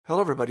Hello,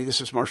 everybody. This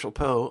is Marshall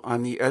Poe.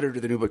 I'm the editor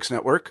of the New Books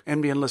Network.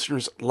 NBN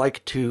listeners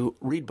like to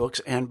read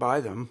books and buy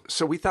them.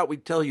 So we thought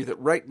we'd tell you that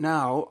right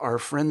now, our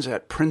friends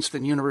at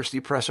Princeton University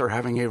Press are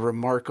having a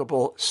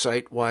remarkable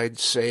site-wide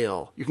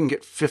sale. You can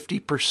get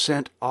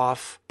 50%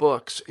 off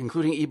books,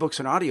 including ebooks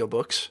and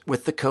audiobooks,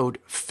 with the code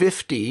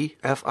 50,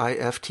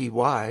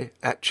 F-I-F-T-Y,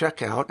 at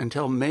checkout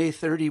until May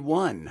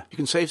 31. You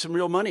can save some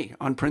real money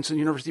on Princeton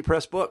University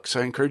Press books.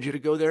 I encourage you to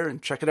go there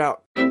and check it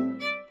out.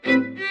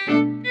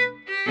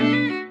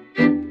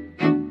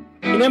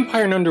 In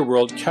Empire and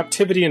Underworld,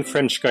 Captivity in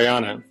French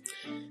Guiana,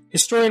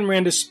 historian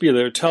Miranda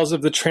Spieler tells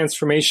of the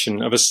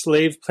transformation of a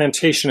slave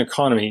plantation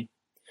economy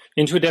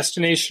into a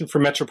destination for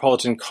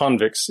metropolitan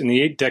convicts in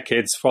the 8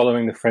 decades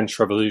following the French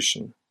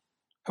Revolution.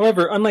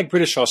 However, unlike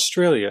British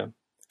Australia,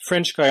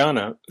 French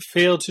Guiana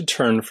failed to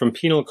turn from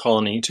penal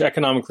colony to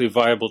economically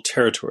viable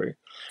territory,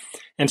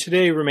 and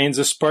today remains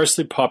a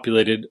sparsely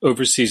populated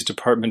overseas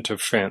department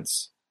of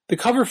France. The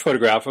cover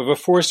photograph of a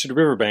forested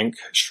riverbank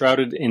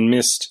shrouded in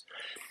mist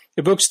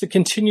evokes the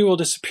continual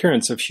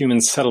disappearance of human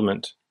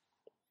settlement.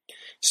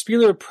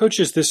 Spieler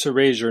approaches this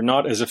erasure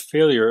not as a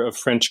failure of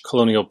French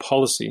colonial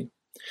policy,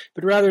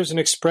 but rather as an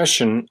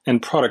expression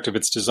and product of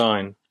its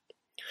design.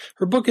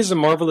 Her book is a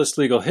marvelous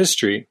legal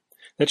history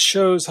that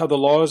shows how the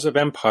laws of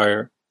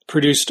empire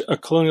produced a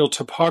colonial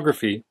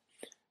topography,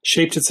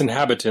 shaped its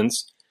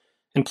inhabitants,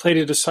 and played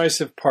a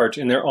decisive part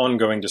in their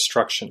ongoing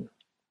destruction.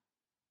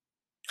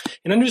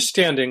 In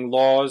understanding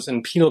laws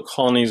and penal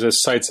colonies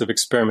as sites of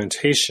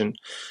experimentation,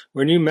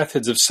 where new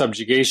methods of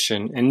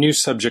subjugation and new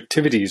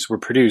subjectivities were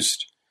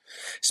produced,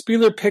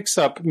 Spieler picks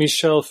up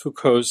Michel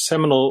Foucault's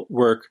seminal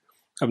work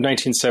of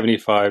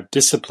 1975,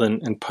 Discipline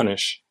and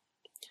Punish.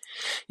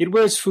 Yet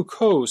whereas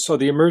Foucault saw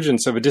the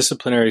emergence of a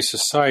disciplinary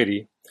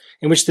society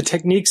in which the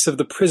techniques of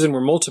the prison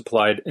were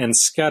multiplied and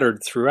scattered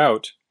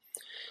throughout,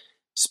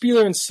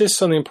 Spieler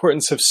insists on the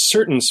importance of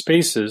certain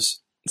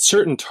spaces,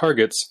 certain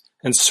targets,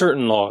 and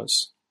certain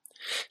laws.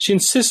 She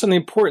insists on the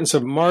importance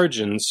of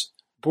margins,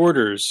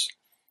 borders,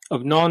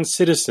 of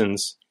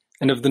non-citizens,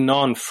 and of the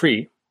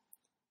non-free.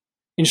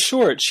 In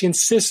short, she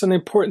insists on the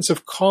importance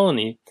of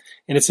colony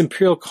in its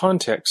imperial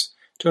context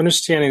to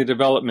understanding the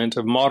development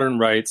of modern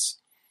rights,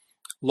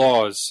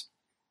 laws,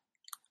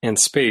 and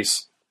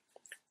space.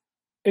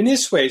 In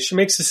this way, she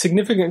makes a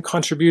significant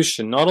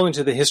contribution not only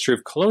to the history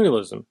of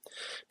colonialism,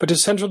 but to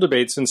central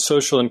debates in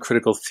social and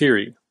critical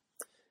theory.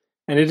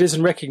 And it is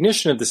in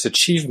recognition of this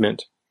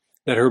achievement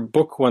that her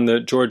book won the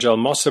George L.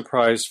 Mosse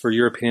Prize for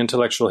European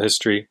Intellectual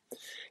History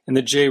and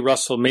the J.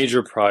 Russell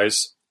Major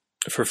Prize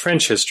for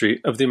French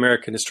History of the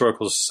American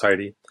Historical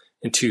Society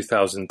in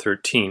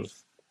 2013.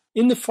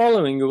 In the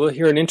following, you will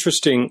hear an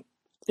interesting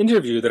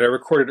interview that I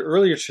recorded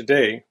earlier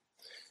today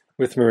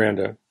with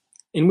Miranda,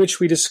 in which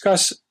we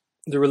discuss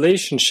the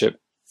relationship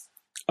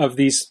of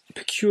these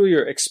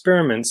peculiar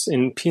experiments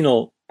in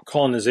penal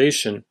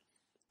colonization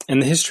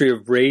and the history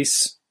of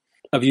race,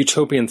 of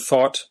utopian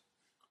thought,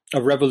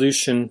 of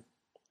revolution,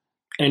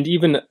 and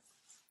even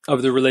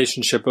of the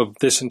relationship of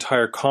this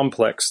entire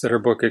complex that her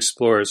book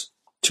explores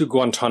to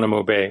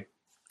Guantanamo Bay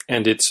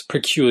and its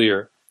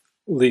peculiar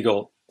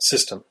legal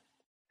system.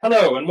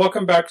 Hello, and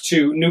welcome back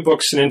to New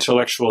Books in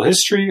Intellectual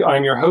History.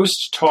 I'm your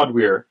host, Todd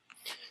Weir.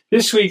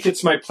 This week,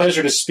 it's my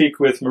pleasure to speak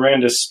with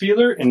Miranda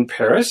Spieler in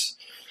Paris,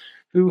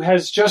 who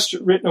has just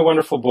written a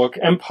wonderful book,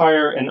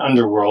 Empire and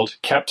Underworld,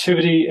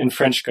 Captivity in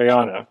French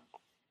Guiana.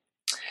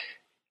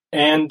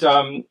 And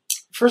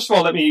first of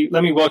all, let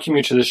me welcome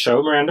you to the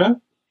show, Miranda.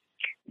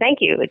 Thank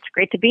you. It's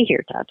great to be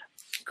here, Todd.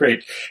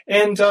 Great.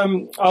 And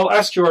I'll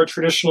ask you our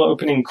traditional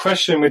opening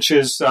question, which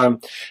is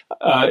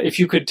if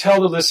you could tell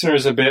the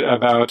listeners a bit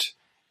about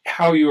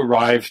how you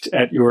arrived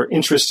at your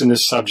interest in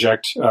this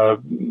subject,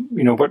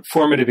 what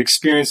formative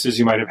experiences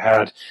you might have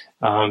had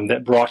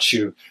that brought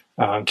you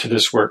to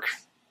this work.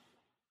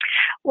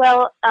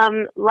 Well,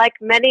 like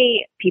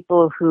many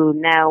people who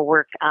now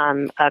work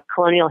on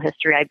colonial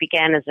history, I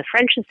began as a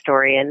French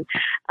historian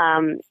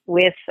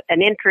with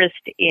an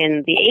interest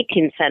in the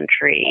 18th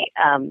century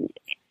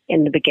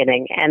in the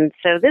beginning. And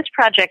so this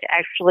project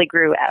actually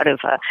grew out of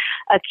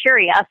a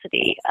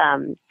curiosity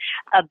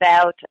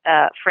about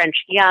French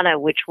Guiana,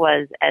 which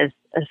was, as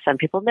some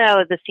people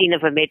know, the scene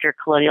of a major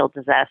colonial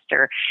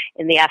disaster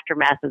in the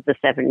aftermath of the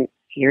 7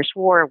 Years'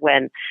 War,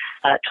 when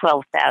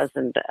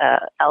 12,000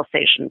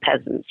 Alsatian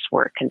peasants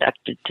were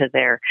conducted to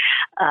their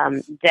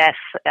death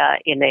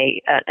in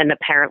an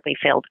apparently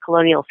failed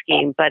colonial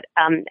scheme. But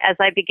as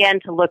I began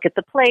to look at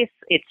the place,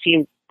 it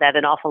seemed that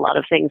an awful lot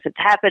of things had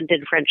happened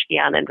in French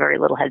Guiana and very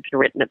little had been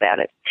written about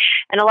it.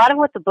 And a lot of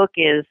what the book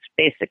is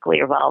basically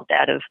evolved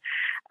out of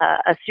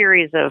a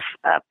series of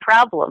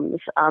problems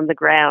on the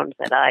ground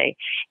that I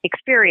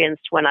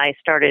experienced when I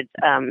started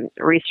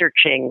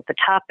researching the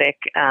topic,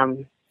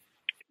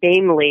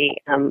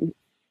 namely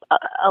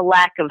a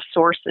lack of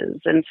sources.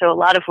 And so a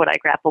lot of what I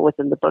grapple with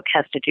in the book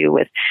has to do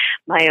with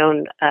my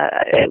own,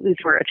 these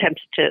were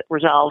attempts to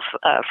resolve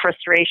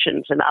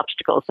frustrations and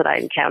obstacles that I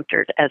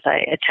encountered as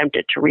I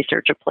attempted to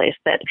research a place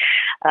that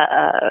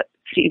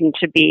seemed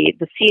to be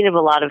the scene of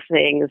a lot of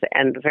things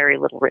and very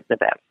little written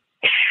about.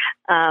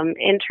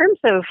 In terms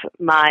of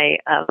my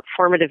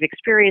formative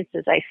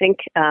experiences, I think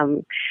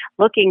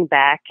looking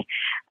back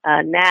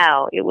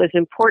now, it was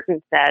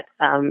important that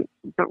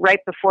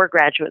right before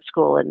graduate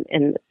school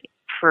and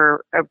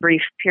for a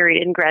brief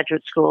period in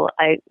graduate school,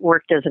 I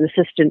worked as an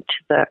assistant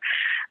to the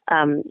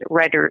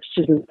writer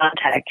Susan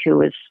Sontag, who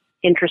was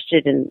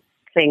interested in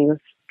things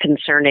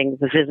concerning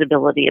the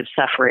visibility of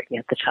suffering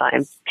at the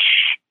time.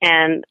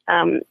 And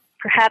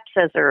perhaps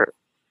as a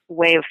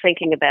way of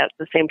thinking about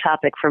the same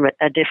topic from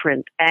a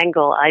different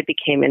angle, I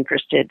became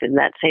interested in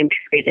that same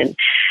period in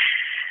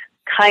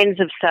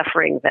kinds of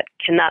suffering that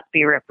cannot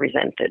be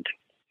represented.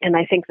 And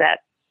I think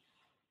that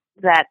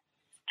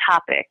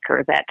topic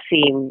or that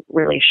theme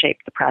really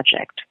shaped the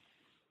project.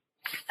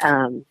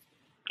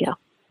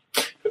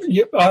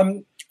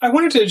 I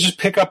wanted to just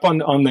pick up on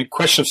the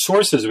question of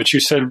sources, which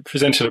you said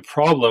presented a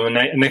problem,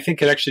 and I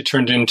think it actually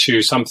turned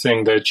into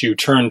something that you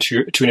turned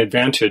to an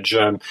advantage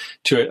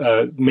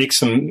to make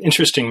some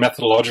interesting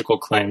methodological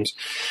claims.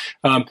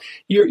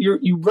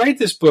 You write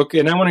this book,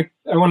 and I want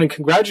to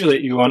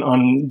congratulate you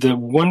on the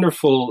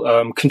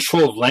wonderful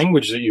control of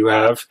language that you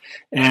have,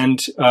 and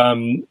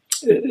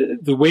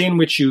the way in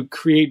which you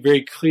create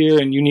very clear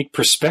and unique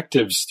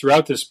perspectives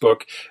throughout this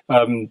book.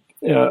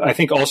 I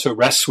think also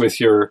rests with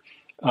your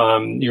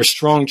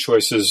strong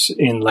choices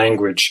in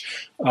language.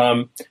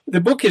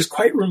 The book is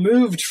quite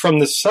removed from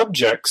the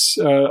subjects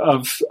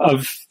of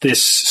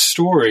this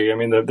story. I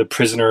mean, the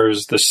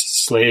prisoners, the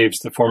slaves,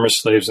 the former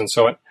slaves, and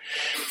so on,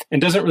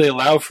 and doesn't really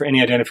allow for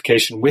any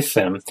identification with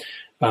them.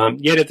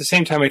 Yet at the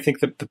same time, I think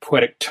that the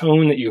poetic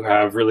tone that you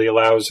have really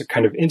allows a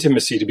kind of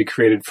intimacy to be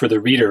created for the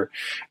reader,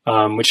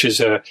 which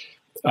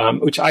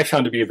I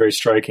found to be a very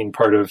striking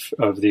part of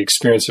the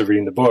experience of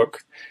reading the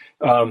book.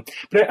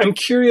 But I'm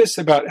curious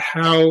about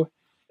how,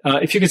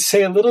 if you could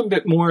say a little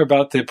bit more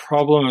about the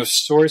problem of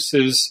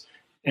sources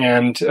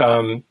and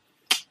how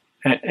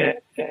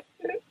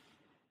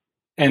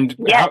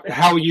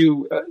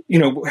you,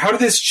 how did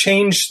this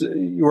change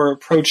your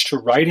approach to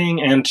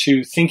writing and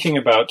to thinking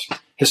about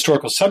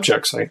historical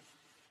subjects?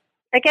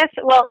 I guess,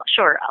 well,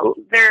 sure.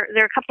 There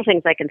are a couple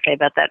things I can say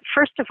about that.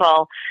 First of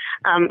all,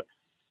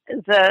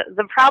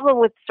 the problem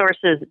with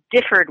sources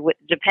differed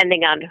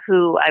depending on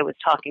who I was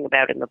talking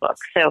about in the book.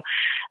 So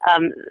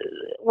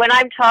when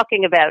I'm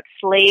talking about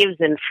slaves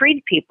and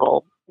freed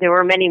people, there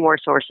were many more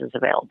sources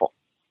available,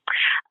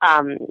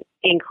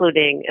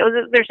 including,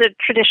 there's a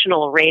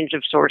traditional range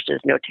of sources,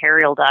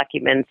 notarial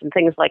documents and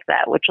things like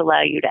that, which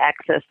allow you to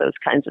access those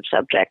kinds of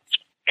subjects.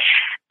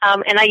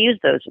 And I use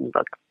those in the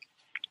book.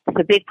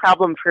 The big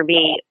problem for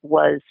me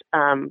was,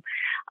 on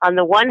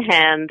the one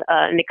hand,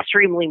 an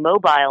extremely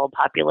mobile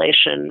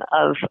population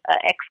of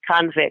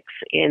ex-convicts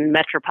in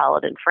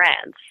metropolitan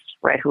France,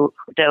 right, who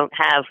don't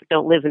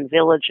live in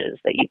villages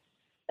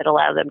that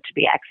allow them to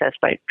be accessed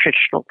by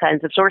traditional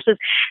kinds of sources.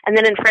 And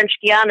then in French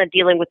Guiana,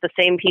 dealing with the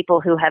same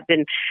people who have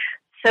been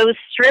so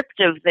stripped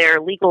of their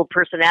legal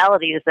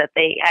personalities that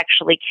they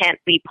actually can't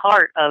be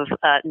part of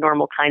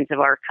normal kinds of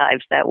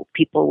archives that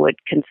people would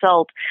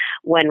consult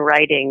when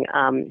writing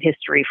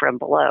history from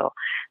below.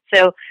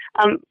 So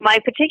my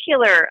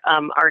particular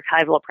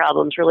archival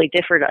problems really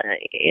differed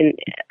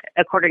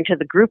according to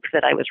the group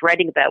that I was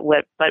writing about,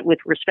 but with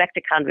respect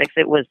to convicts,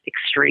 it was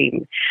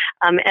extreme.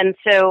 And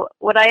so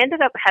what I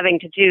ended up having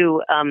to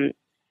do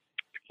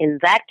in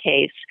that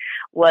case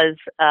was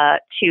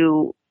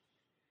to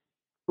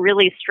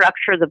really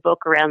structure the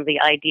book around the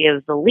idea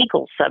of the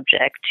legal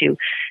subject, to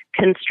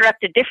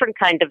construct a different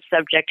kind of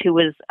subject who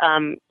was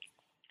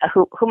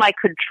whom I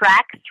could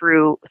track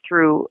through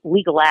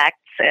legal acts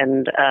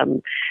and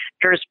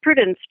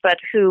jurisprudence, but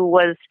who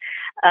was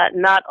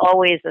not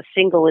always a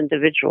single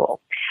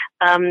individual.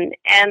 And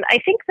I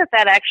think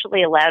that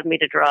actually allowed me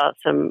to draw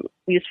some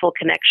useful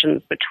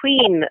connections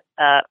between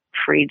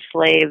freed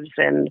slaves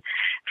and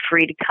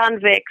freed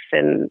convicts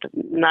and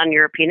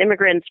non-European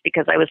immigrants,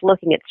 because I was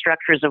looking at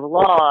structures of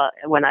law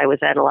when I was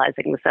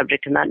analyzing the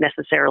subject and not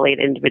necessarily at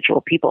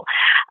individual people.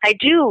 I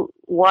do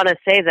want to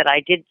say that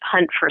I did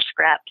hunt for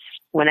scraps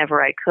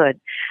whenever I could.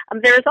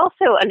 There is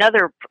also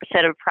another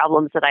set of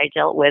problems that I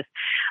dealt with,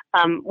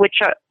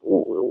 which are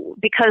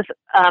because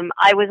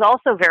I was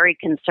also very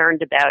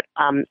concerned about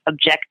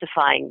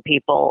objectifying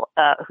people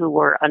who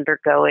were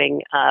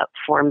undergoing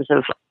forms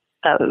of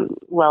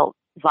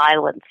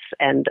violence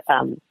and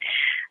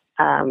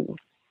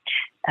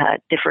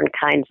different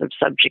kinds of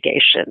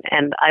subjugation.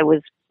 And I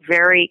was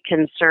very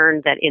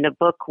concerned that in a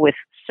book with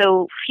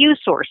so few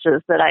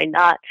sources that I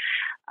not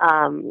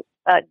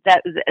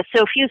that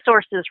so few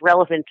sources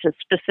relevant to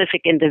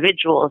specific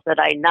individuals that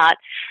I not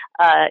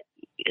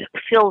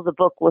fill the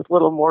book with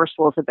little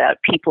morsels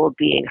about people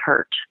being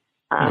hurt.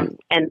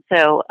 And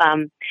so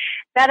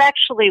that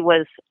actually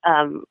was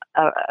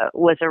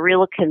a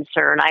real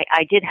concern.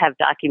 I did have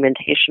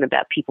documentation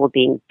about people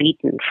being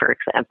beaten, for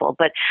example,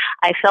 but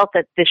I felt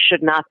that this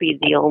should not be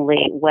the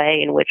only way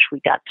in which we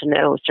got to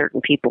know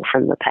certain people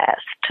from the past.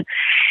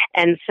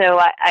 And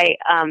so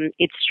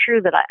it's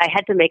true that I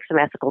had to make some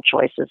ethical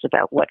choices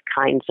about what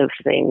kinds of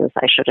things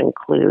I should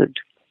include.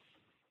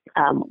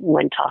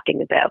 when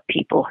talking about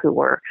people who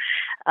were,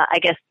 I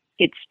guess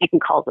you can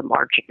call them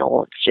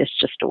marginal. It's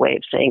just a way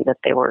of saying that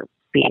they were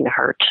being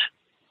hurt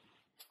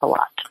a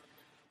lot.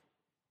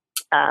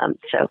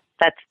 So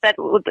that's that.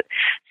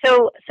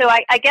 So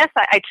I guess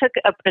I took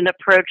an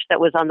approach that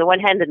was, on the one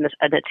hand,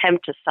 an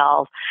attempt to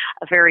solve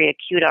a very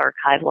acute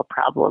archival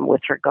problem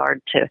with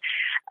regard to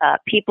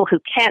people who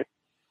can't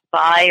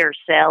buy or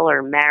sell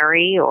or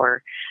marry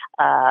or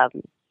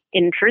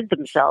intrude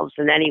themselves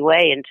in any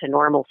way into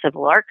normal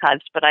civil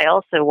archives. But I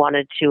also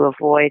wanted to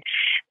avoid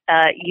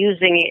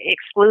using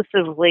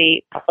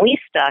exclusively police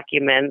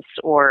documents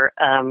or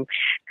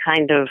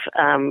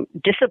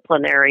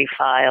disciplinary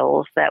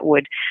files that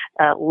would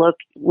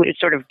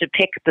sort of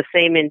depict the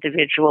same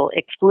individual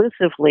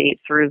exclusively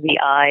through the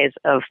eyes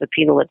of the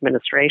penal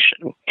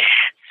administration.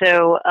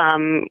 So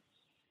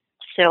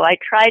I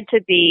tried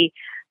to be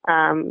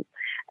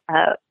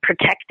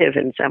protective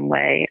in some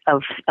way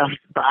of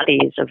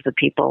bodies of the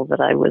people that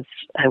I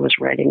was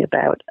writing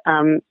about,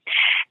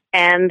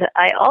 and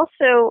I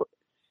also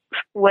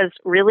was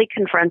really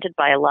confronted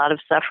by a lot of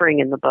suffering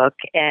in the book,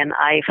 and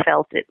I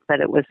felt that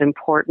it was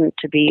important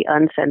to be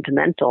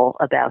unsentimental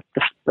about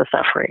the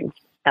suffering.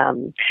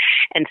 And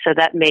so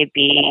that may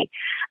be,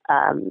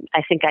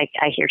 I think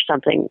I hear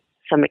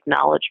some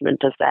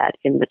acknowledgement of that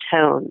in the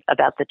tone,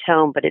 about the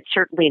tone, but it's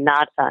certainly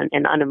not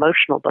an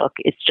unemotional book.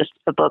 It's just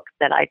a book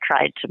that I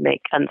tried to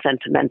make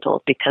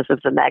unsentimental because of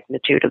the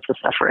magnitude of the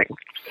suffering.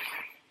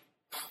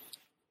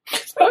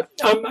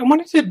 I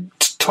wanted to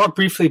talk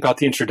briefly about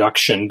the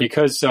introduction,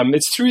 because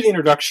it's through the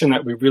introduction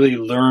that we really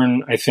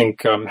learn, I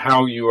think,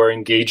 how you are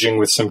engaging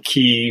with some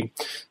key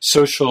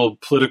social,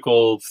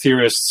 political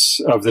theorists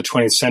of the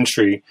 20th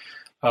century.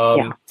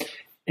 And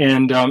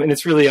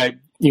it's really,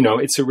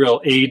 it's a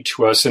real aid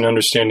to us in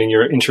understanding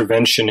your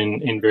intervention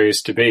in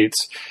various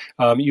debates.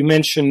 You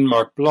mentioned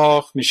Marc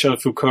Bloch, Michel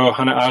Foucault,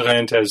 Hannah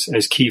Arendt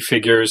as key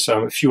figures,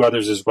 a few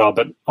others as well,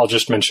 but I'll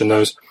just mention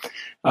those.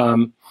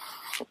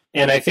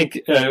 And I think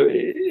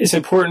it's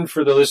important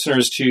for the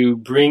listeners to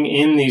bring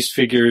in these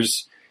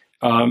figures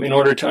in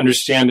order to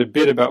understand a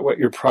bit about what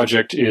your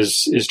project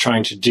is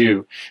trying to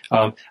do.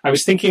 I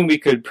was thinking we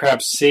could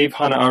perhaps save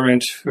Hannah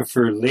Arendt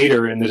for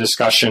later in the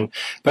discussion,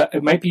 but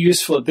it might be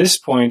useful at this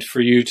point for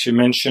you to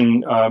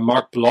mention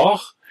Marc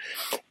Bloch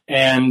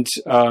and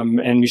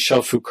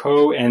Michel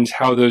Foucault, and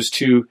how those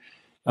two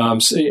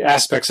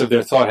aspects of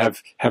their thought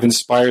have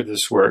inspired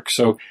this work.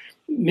 So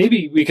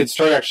maybe we could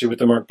start actually with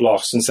the Marc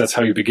Bloch, since that's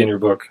how you begin your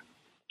book.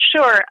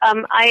 Sure.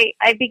 I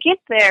begin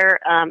there.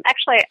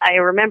 Actually, I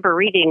remember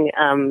reading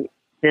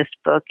this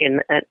book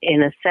in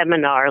a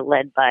seminar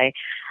led by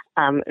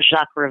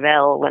Jacques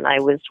Ravel when I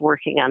was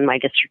working on my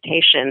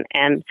dissertation,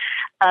 and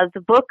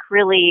the book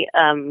really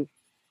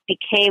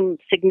became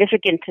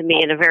significant to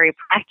me in a very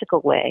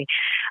practical way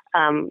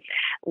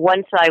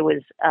once I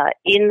was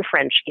in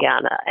French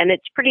Guiana, and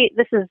it's pretty.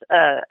 This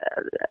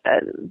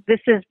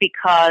is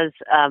because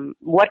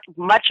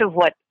much of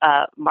what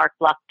Marc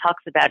Bloch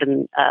talks about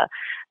in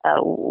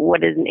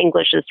what in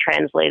English is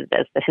translated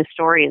as the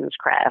historian's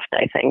craft,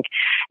 I think,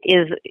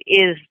 is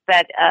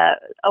that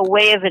a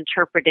way of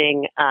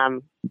interpreting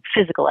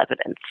physical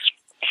evidence.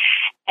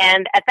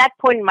 And at that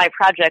point in my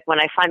project, when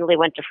I finally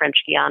went to French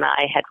Guiana,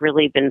 I had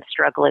really been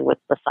struggling with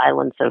the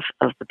silence of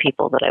the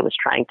people that I was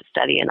trying to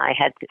study. And I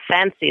had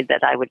fancied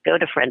that I would go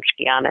to French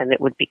Guiana and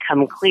it would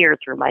become clear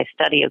through my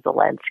study of the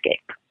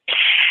landscape.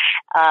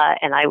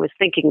 And I was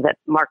thinking that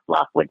Marc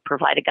Bloch would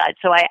provide a guide.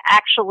 So I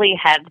actually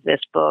had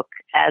this book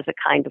as a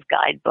kind of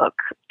guidebook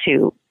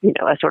to,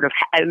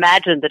 I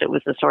imagined that it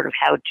was a sort of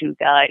how-to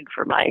guide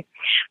for my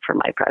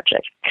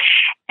project.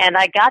 And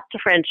I got to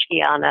French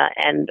Guiana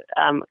and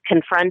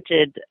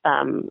confronted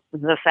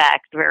the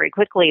fact very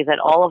quickly that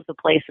all of the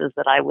places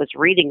that I was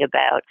reading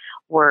about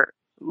were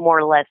more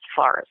or less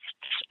forests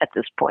at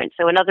this point.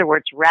 So in other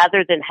words,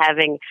 rather than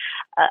having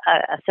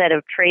a set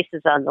of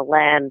traces on the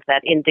land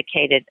that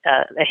indicated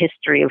a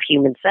history of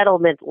human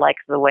settlement, like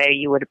the way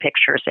you would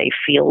picture, say,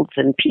 fields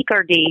in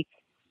Picardy,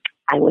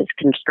 I was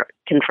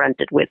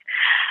confronted with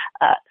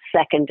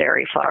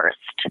secondary forest.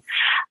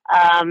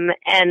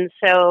 And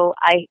so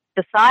I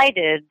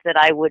decided that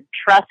I would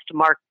trust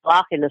Marc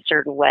Bloch in a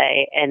certain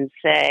way and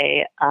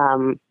say,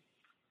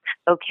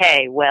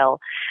 okay, well,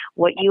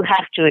 what you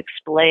have to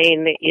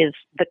explain is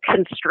the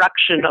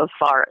construction of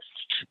forest.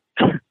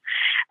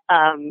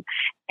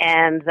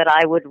 And that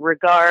I would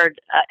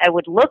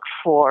look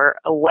for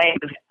a way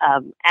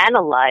of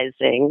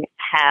analyzing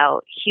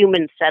how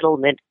human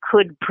settlement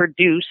could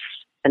produce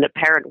an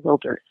apparent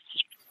wilderness.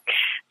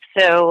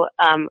 So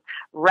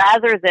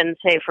rather than,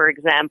 say, for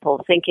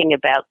example, thinking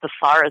about the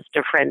forest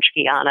of French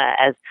Guiana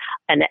as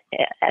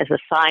a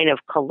sign of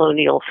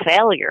colonial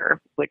failure,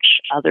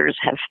 which others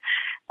have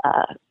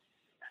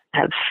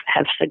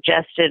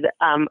suggested,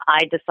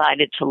 I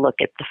decided to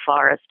look at the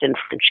forest in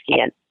French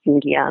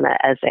Guiana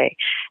as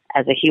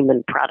a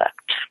human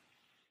product.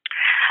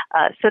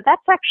 So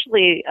that's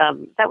actually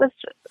that was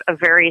a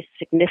very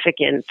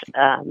significant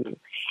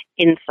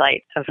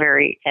insight,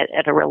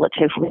 at a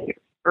relatively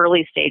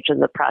early stage in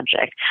the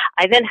project,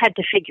 I then had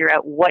to figure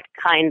out what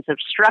kinds of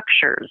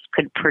structures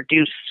could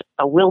produce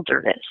a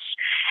wilderness.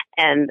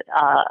 And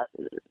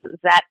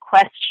that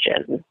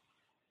question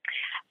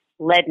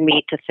led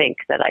me to think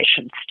that I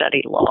should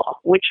study law,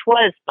 which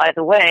was, by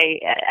the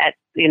way,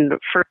 in the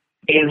first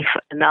of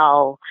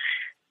Annales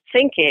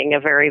thinking, a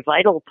very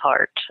vital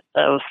part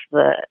of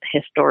the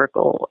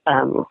historical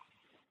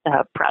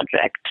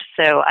project.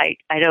 So I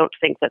don't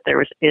think that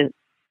there is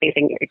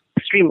anything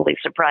extremely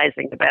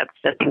surprising about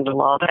studying the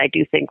law, but I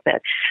do think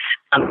that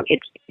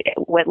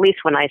at least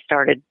when I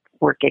started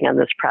working on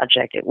this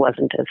project, it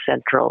wasn't as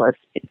central as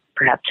it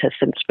perhaps has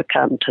since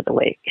become to the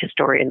way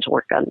historians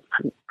work on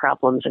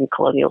problems in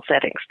colonial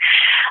settings.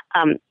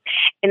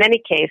 In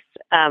any case,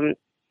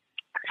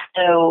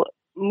 so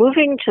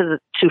moving to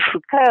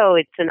Foucault,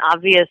 it's an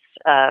obvious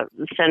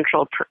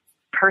central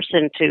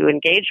person to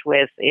engage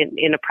with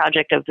in a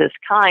project of this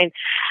kind.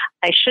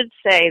 I should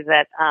say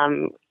that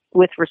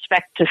with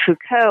respect to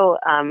Foucault,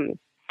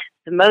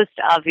 the most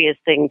obvious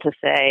thing to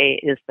say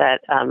is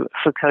that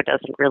Foucault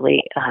doesn't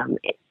really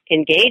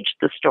engage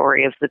the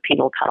story of the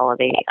penal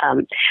colony,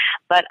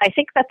 but I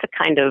think that's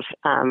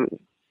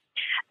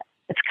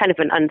it's kind of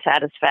an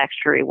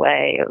unsatisfactory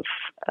way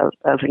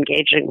of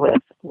engaging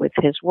with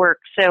his work.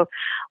 So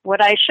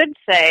what I should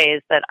say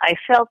is that I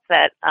felt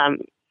that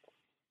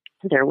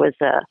there was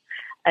a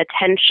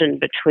tension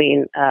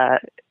between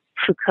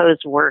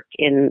Foucault's work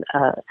in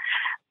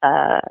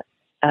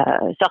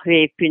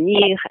Surveiller et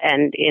Punir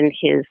and in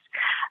his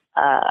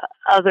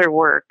other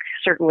work,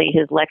 certainly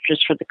his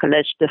lectures for the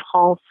Collège de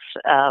France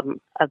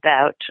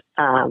about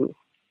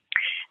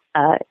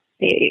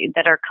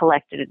that are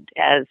collected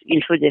as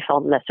Il faut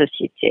défendre la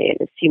société.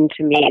 And it seemed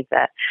to me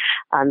that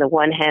on the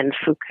one hand,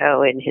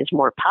 Foucault in his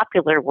more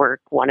popular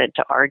work wanted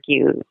to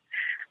argue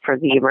for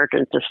the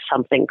emergence of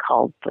something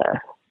called the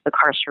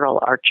carceral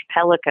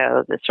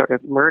archipelago, the sort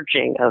of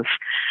merging of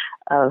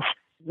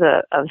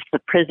the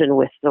prison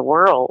with the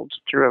world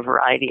through a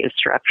variety of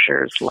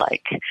structures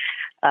like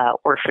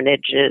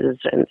orphanages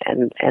and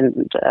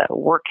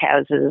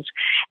workhouses,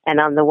 and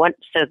on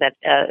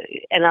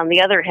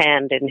the other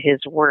hand, in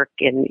his work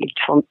in Il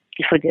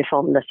faut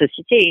défendre la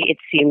société, it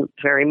seemed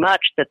very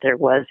much that there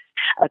was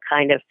a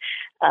kind of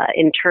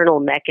internal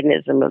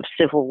mechanism of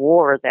civil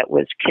war that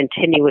was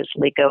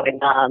continuously going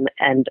on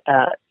and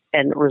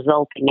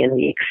resulting in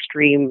the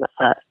extreme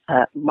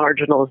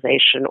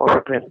marginalization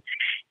or even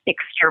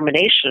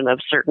extermination of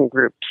certain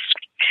groups.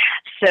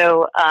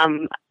 So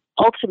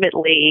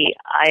ultimately,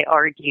 I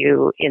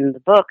argue in the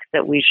book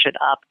that we should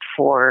opt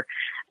for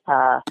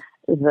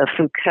the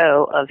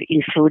Foucault of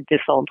Il faut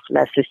défendre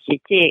la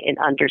société in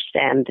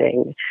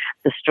understanding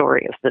the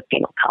story of the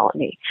penal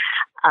colony.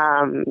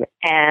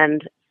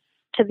 And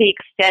to the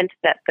extent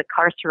that the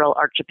carceral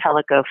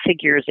archipelago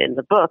figures in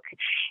the book,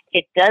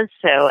 it does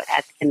so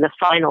in the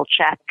final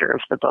chapter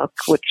of the book,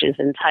 which is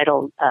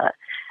entitled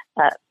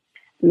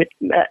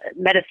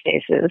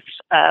Metastasis,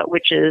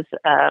 which is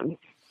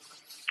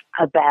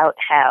about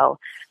how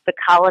the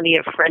colony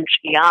of French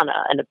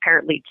Guiana, an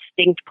apparently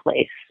distinct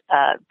place,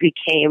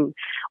 became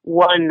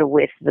one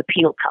with the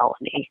penal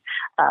colony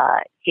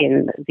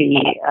in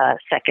the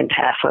second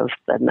half of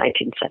the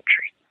 19th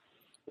century.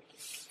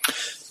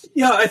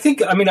 Yeah, I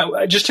think. I mean,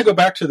 just to go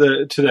back to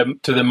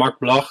the Marc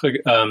Bloch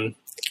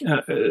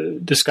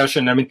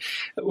discussion. I mean,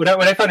 what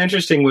I found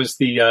interesting was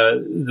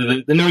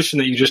the notion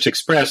that you just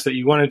expressed, that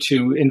you wanted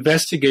to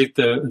investigate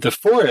the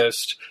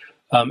forest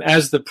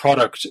as the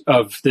product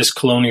of this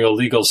colonial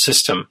legal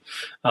system.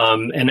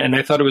 And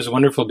I thought it was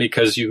wonderful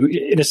because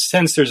in a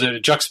sense, there's a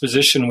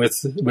juxtaposition with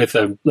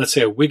let's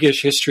say, a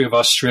Whiggish history of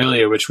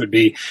Australia, which would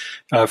be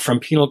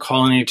from penal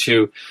colony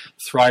to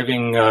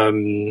thriving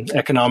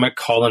economic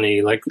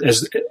colony, like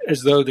as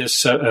though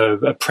this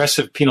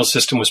oppressive penal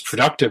system was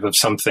productive of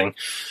something.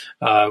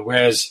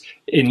 Whereas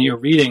in your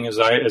reading, as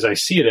I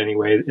see it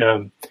anyway,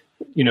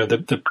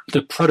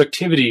 the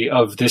productivity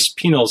of this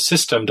penal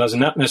system does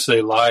not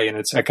necessarily lie in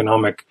its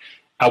economic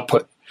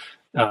output.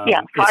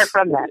 Far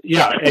from that.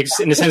 Yeah,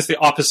 in a sense, the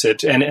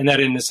opposite, and that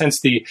in a sense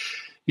the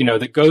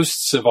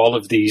ghosts of all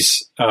of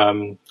these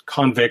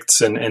convicts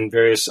and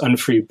various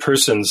unfree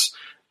persons,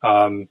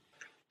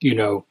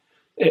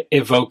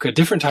 evoke a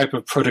different type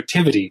of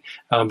productivity,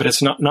 but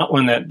it's not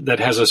one that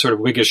has a sort of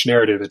Whiggish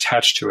narrative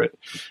attached to it.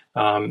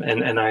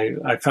 And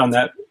I found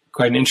that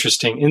quite an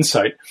interesting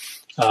insight.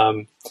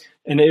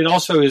 And it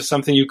also is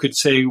something you could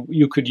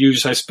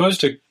use, I suppose,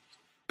 to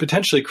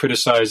potentially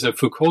criticize a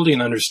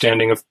Foucauldian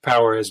understanding of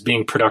power as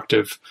being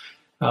productive,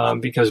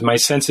 because my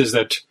sense is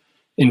that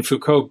in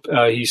Foucault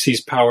he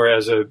sees power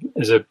as a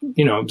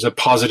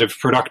positive,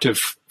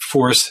 productive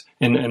force,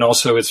 and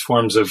also its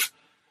forms of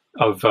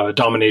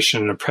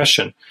domination and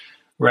oppression.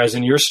 Whereas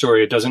in your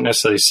story, it doesn't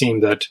necessarily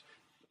seem that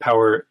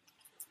power,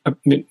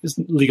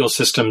 legal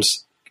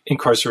systems,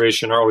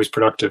 incarceration are always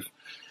productive.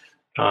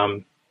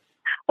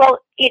 Well,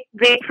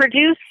 they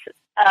produce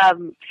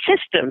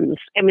systems.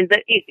 I mean,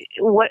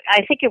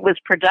 I think it was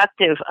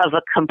productive of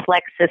a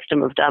complex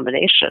system of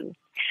domination.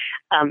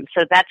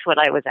 So that's what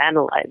I was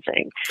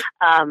analyzing.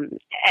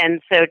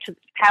 And so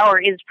power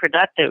is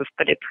productive,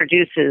 but it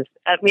produces,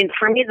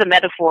 for me, the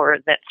metaphor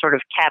that sort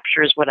of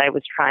captures what I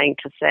was trying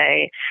to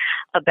say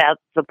about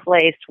the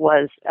place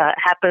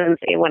happens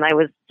when I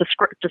was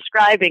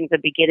describing the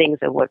beginnings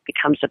of what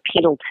becomes a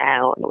penal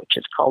town, which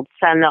is called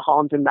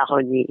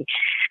Saint-Laurent-du-Maroni.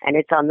 And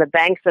it's on the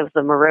banks of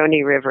the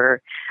Maroni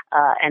River,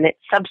 and it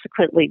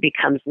subsequently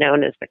becomes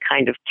known as the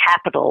kind of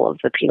capital of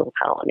the penal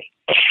colony.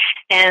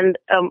 And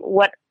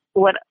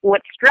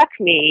what struck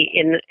me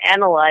in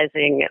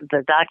analyzing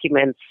the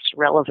documents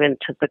relevant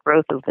to the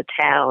growth of the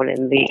town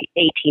in the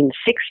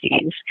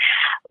 1860s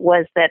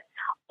was that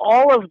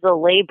all of the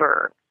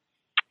labor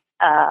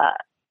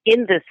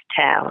in this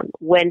town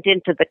went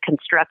into the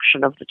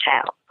construction of the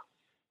town.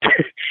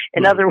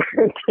 In other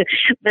words,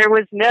 there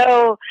was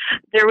no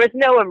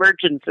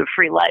emergence of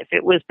free life.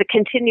 It was the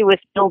continuous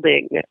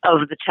building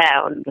of the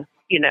town,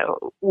 in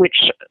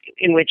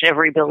which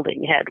every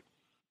building had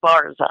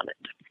bars on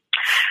it.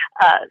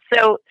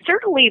 So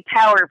certainly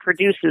power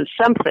produces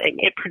something.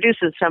 It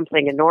produces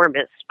something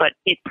enormous, but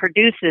it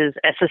produces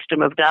a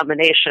system of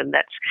domination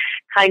that's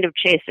kind of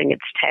chasing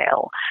its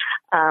tail.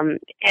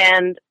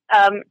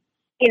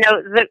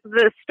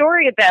 The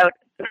story about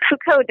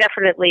Foucault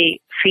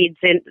definitely feeds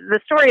in.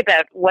 The story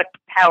about what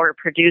power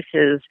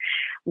produces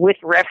with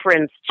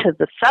reference to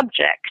the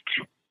subject,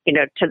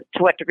 to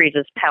what degree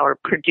does power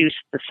produce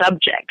the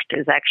subject,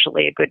 is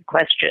actually a good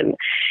question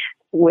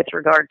with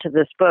regard to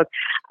this book.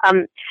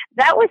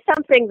 That was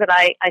something that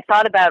I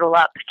thought about a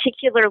lot,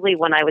 particularly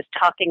when I was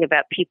talking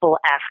about people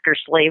after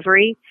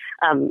slavery,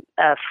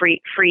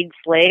 freed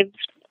slaves.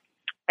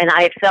 And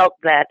I felt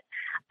that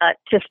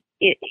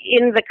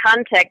in the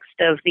context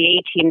of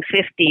the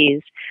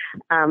 1850s,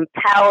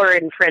 power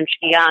in French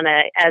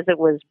Guiana, as it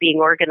was being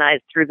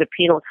organized through the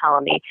penal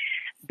colony,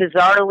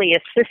 bizarrely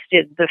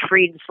assisted the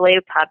freed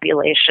slave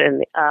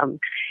population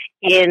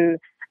in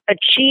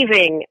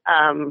achieving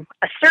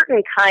a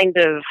certain kind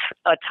of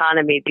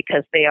autonomy,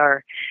 because they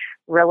are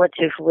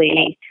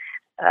relatively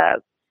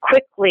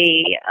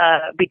quickly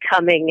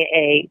becoming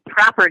a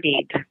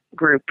propertied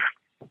group.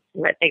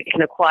 They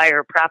can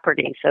acquire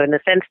property. So in a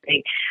sense,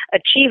 they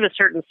achieve a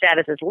certain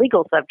status as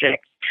legal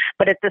subjects.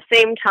 But at the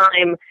same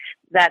time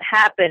that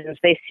happens,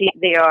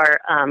 they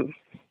are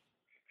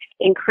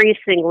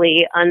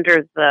increasingly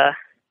under the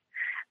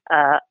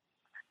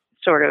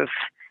sort of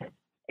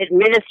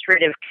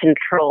administrative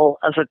control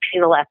of a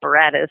penal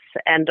apparatus,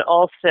 and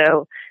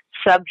also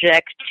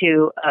subject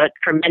to a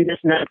tremendous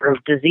number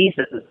of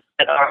diseases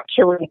that are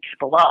killing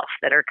people off,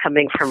 that are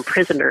coming from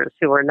prisoners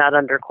who are not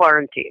under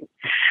quarantine.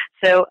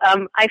 So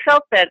I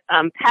felt that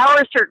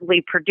power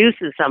certainly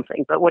produces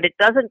something, but what it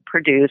doesn't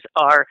produce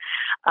are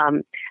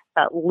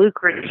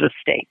lucrative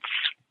estates.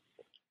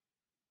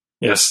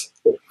 Yes.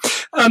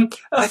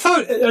 I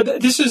thought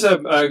this is a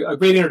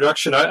great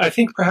introduction. I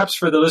think perhaps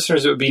for the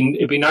listeners, it'd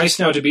be nice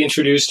now to be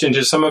introduced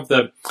into some of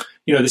the,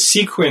 the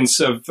sequence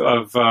of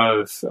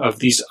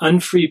these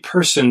unfree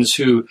persons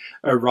who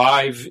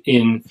arrive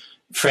in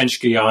French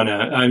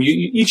Guiana.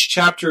 Each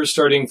chapter,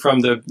 starting from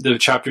the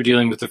chapter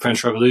dealing with the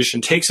French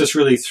Revolution, takes us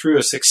really through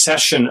a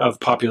succession of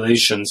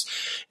populations,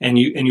 and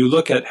you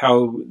look at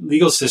how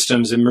legal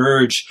systems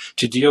emerge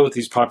to deal with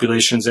these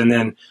populations, and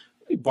then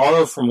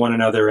borrow from one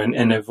another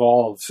and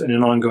evolve in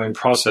an ongoing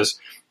process.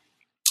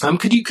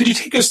 Could you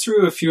take us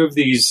through a few of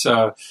these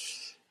Sure.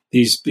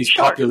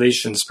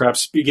 populations,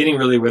 perhaps beginning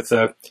really with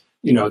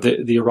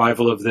the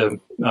arrival of the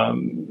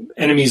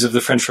enemies of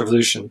the French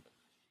Revolution?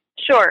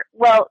 Sure.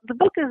 Well, the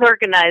book is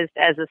organized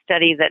as a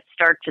study that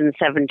starts in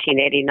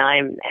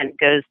 1789 and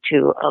goes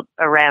to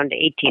around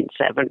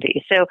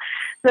 1870. So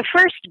the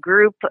first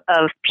group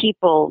of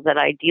people that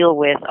I deal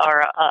with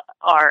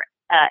are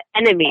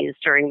enemies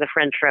during the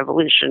French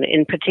Revolution,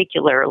 in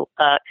particular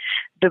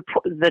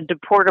the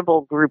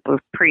deportable group of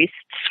priests.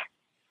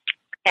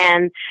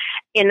 And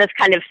in this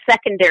kind of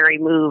secondary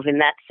move in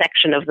that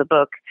section of the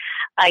book,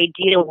 I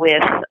deal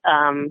with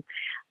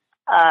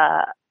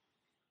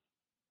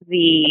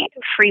the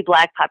free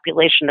black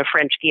population of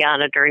French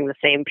Guiana during the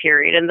same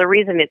period. And the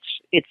reason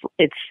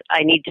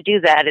I need to do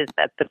that is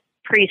that the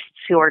priests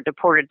who are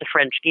deported to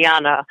French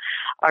Guiana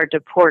are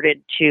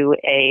deported to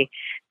a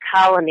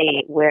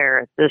colony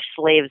where the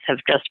slaves have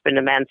just been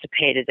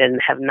emancipated and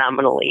have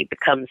nominally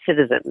become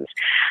citizens.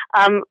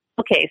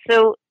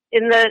 So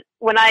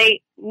when I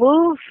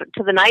move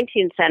to the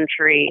 19th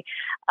century,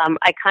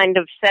 I kind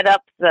of set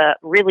up the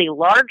really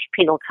large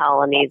penal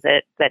colony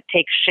that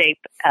takes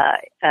shape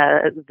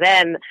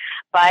then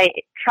by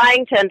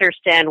trying to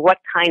understand what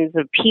kinds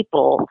of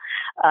people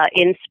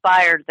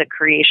inspired the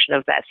creation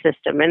of that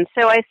system. And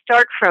so I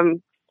start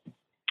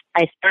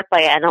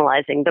by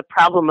analyzing the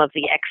problem of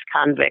the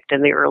ex-convict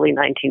in the early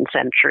 19th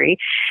century,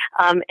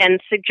 and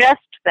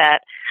suggest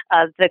that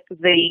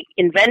the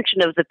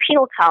invention of the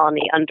penal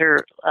colony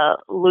under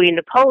Louis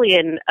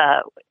Napoleon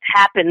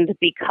happened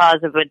because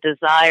of a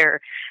desire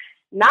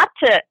not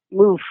to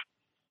move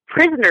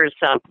prisoners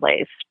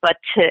someplace, but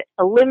to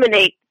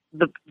eliminate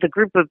the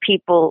group of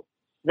people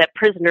that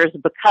prisoners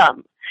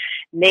become.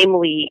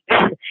 namely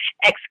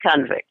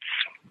ex-convicts.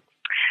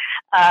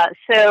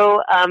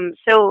 So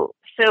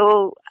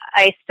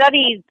I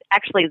studied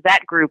actually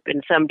that group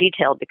in some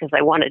detail because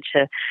I wanted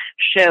to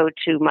show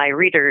to my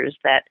readers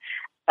that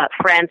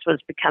France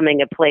was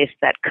becoming a place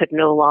that could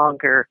no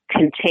longer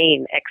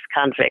contain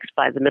ex-convicts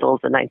by the middle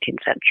of the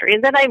 19th century.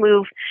 And then I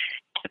moved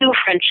to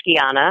French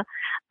Guiana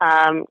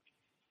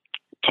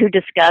to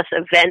discuss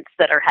events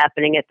that are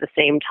happening at the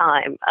same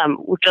time.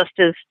 Just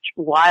as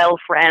while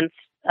France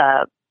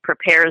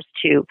prepares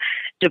to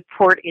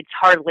deport its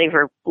hard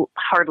labor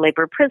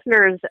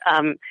prisoners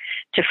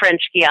to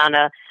French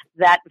Guiana,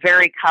 that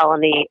very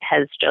colony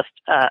has just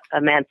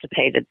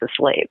emancipated the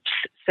slaves.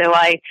 So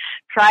I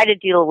try to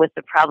deal with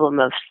the problem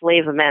of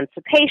slave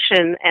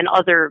emancipation and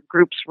other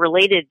groups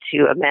related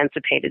to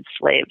emancipated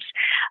slaves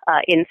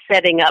in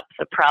setting up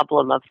the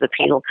problem of the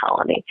penal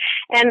colony.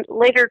 And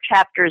later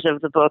chapters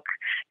of the book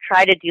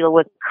try to deal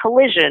with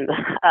collision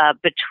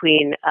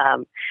between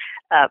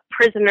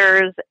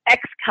prisoners,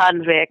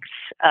 ex-convicts,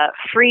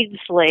 freed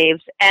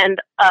slaves,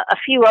 and a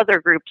few other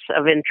groups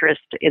of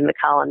interest in the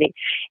colony,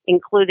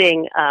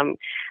 including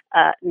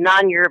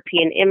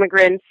non-European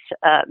immigrants,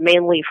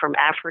 mainly from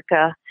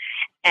Africa,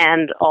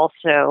 and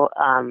also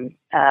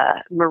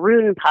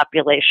maroon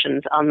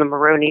populations on the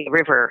Moroni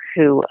River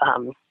who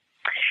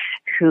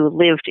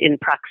lived in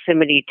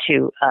proximity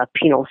to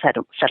penal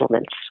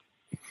settlements.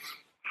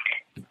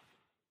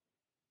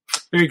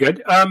 Very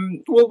good.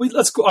 Well,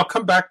 let's go. I'll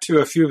come back to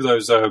a few of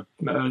those. I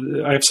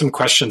have some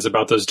questions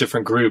about those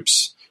different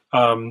groups.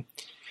 I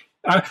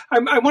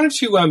wanted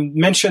to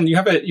mention you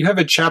have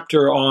a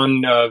chapter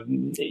on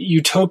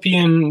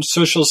utopian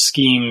social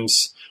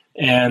schemes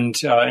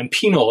and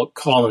penal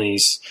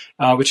colonies,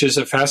 which is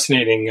a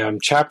fascinating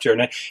chapter,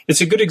 and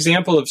it's a good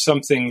example of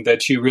something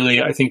that you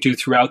really, I think, do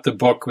throughout the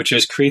book, which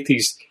is create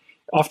these,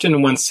 often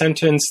in one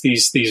sentence,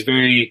 these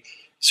very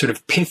sort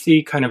of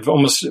pithy, kind of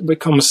almost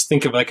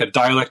think of like a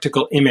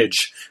dialectical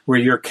image where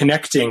you're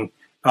connecting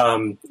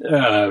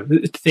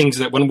things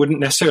that one wouldn't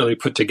necessarily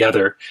put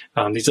together.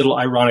 These little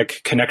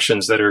ironic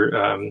connections that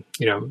are,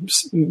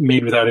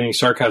 made without any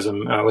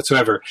sarcasm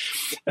whatsoever.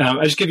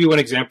 I'll just give you one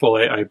example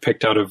I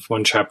picked out of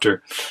one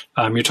chapter.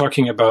 You're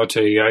talking about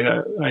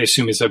I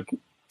assume is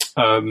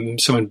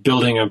someone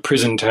building a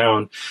prison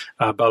town,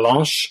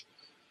 Balanche.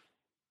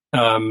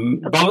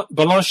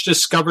 Balanche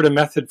discovered a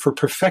method for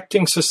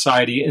perfecting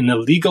society in the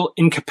legal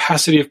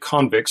incapacity of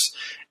convicts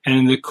and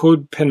in the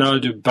Code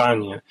Pénal de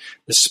Bagne,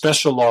 the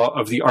special law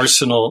of the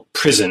arsenal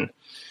prison.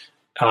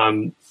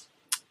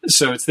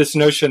 So it's this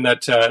notion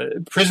that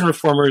prison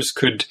reformers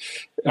could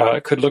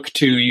look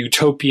to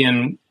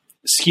utopian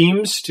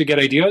schemes to get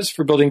ideas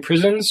for building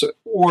prisons,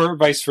 or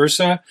vice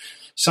versa.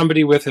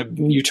 Somebody with a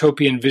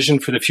utopian vision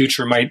for the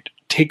future might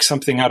take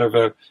something out of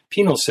a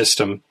penal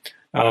system.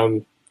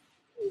 Can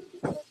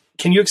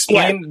you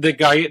explain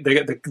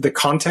the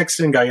context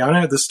in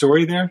Guyana, the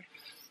story there?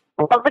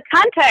 Well, the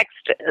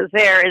context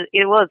there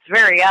was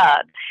very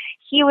odd.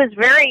 He was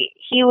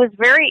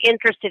very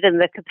interested in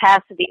the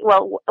capacity.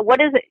 Well,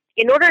 what is it?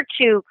 In order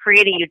to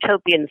create a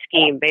utopian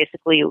scheme,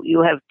 basically,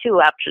 you have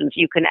two options.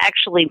 You can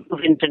actually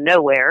move into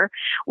nowhere,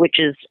 which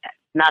is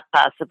not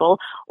possible,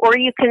 or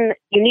you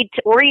need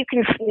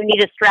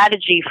a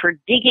strategy for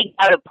digging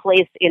out a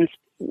place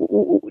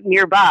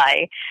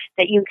nearby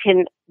that you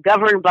can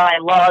govern by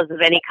laws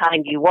of any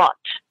kind you want,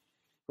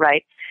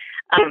 right?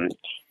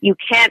 You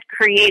can't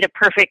create a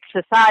perfect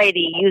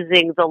society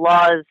using the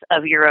laws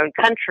of your own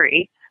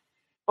country,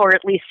 or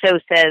at least so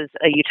says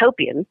a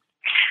utopian.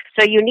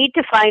 So you need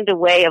to find a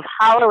way of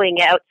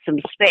hollowing out some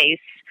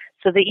space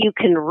so that you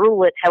can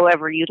rule it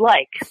however you'd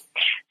like.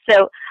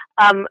 So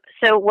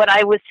what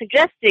I was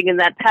suggesting in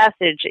that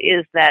passage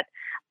is that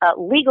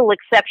legal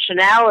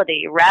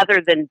exceptionality,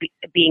 rather than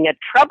being a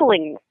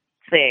troubling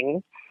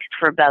thing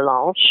for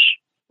Balanche,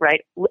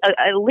 right?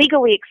 A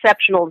legally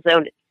exceptional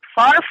zone,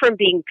 far from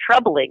being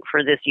troubling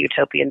for this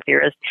utopian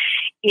theorist,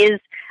 is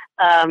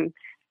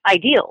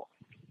ideal,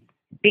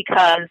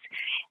 because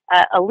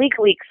a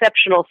legally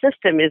exceptional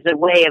system is a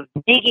way of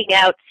digging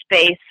out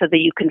space so that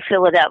you can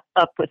fill it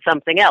up with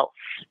something else.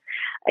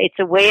 It's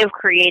a way of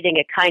creating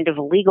a kind of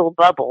legal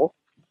bubble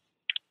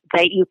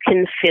that you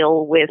can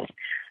fill with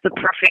the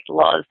perfect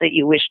laws that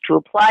you wish to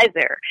apply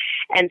there.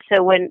 And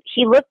so when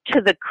he looked to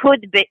the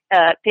Code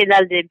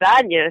Pénal de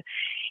Bagne,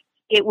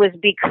 it was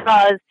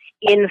because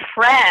in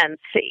France,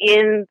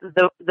 in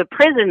the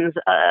prisons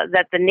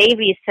that the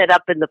Navy set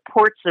up in the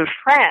ports of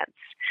France,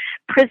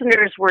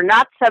 prisoners were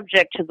not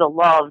subject to the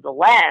law of the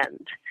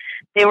land.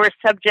 They were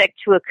subject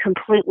to a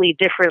completely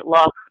different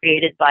law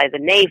created by the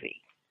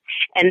Navy.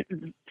 And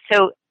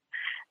so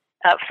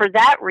for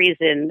that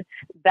reason,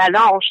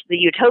 Balanche, the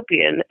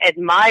utopian,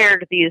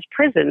 admired these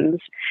prisons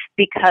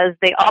because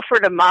they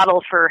offered a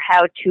model for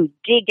how to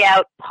dig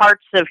out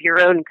parts of your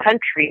own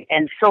country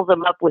and fill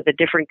them up with a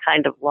different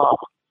kind of law.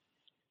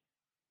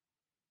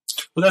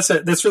 Well,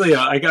 that's really,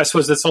 I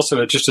suppose that's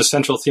also just a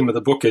central theme of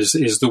the book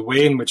is the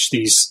way in which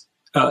these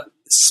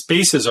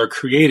spaces are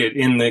created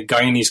in the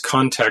Guyanese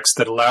context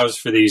that allows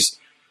for these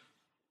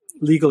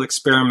legal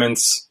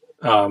experiments,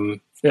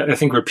 I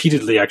think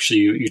repeatedly, actually,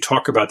 you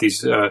talk about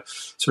these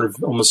sort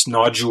of almost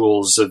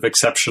nodules of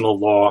exceptional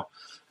law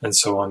and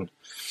so on.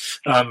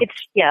 I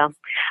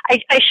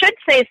should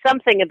say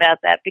something about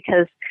that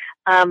because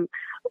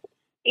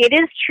it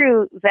is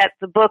true that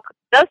the book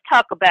does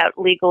talk about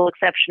legal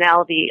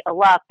exceptionality a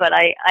lot, but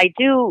I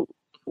do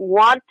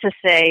want to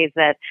say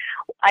that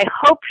I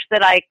hoped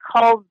that I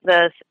called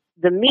the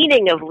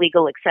meaning of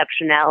legal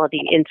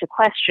exceptionality into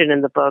question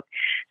in the book,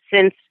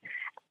 since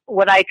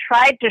what I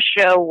tried to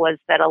show was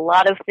that a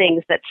lot of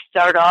things that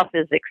start off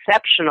as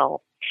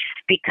exceptional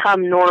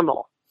become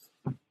normal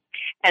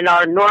and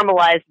are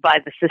normalized by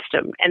the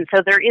system. And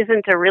so there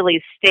isn't a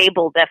really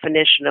stable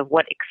definition of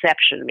what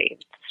exception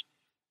means.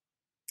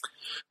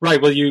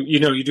 Right. Well, you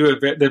do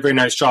a very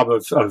nice job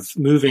of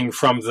moving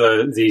from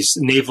these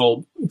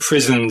naval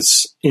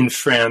prisons in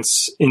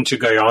France into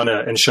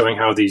Guyana and showing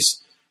how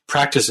these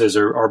practices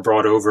are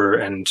brought over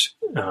and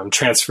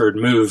transferred,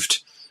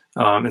 moved,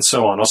 and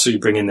so on. Also, you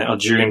bring in the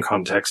Algerian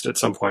context at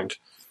some point.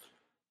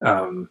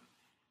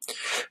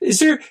 Is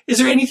there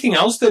anything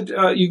else that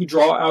you could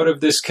draw out of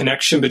this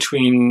connection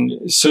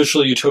between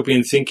social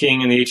utopian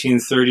thinking in the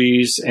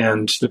 1830s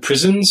and the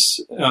prisons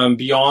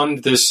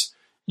beyond this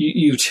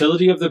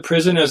utility of the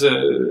prison as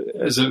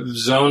a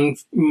zone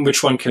in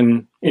which one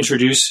can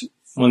introduce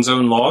one's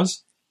own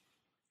laws?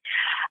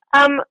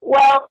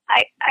 Well,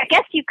 I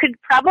guess you could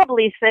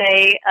probably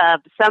say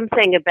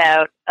something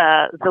about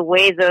the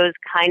way those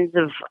kinds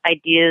of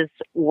ideas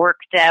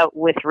worked out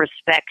with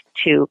respect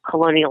to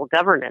colonial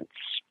governance.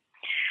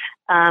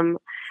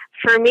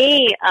 For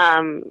me,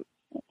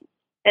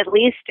 at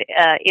least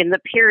in the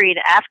period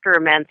after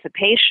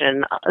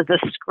emancipation, the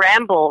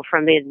scramble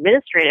from the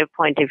administrative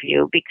point of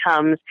view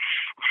becomes,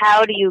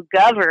 how do you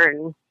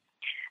govern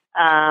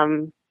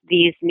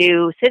these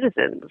new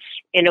citizens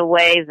in a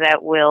way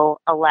that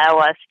will allow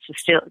us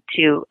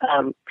to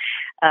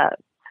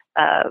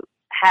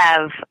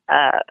have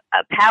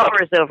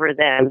powers over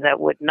them that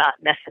would not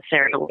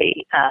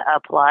necessarily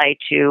apply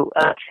to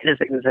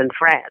citizens in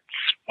France.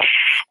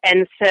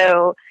 And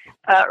so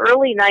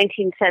early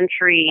 19th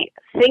century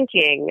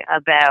thinking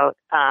about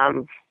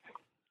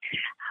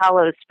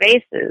hollow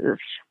spaces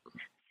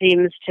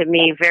seems to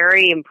me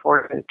very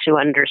important to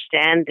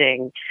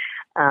understanding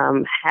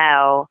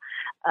how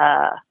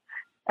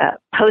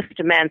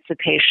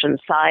post-emancipation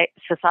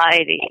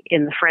society,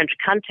 in the French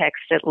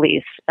context at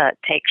least,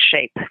 takes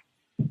shape.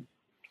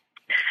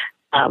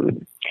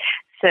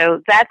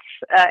 So that's,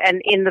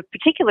 and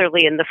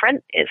particularly in the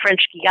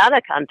French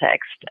Guiana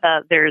context,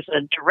 there's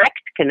a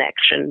direct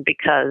connection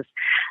because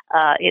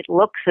it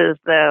looks as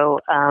though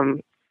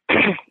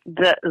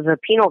the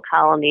penal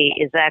colony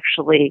is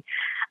actually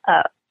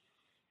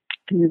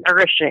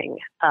nourishing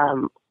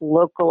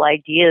local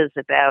ideas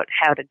about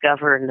how to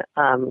govern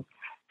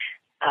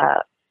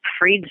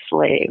freed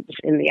slaves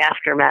in the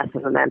aftermath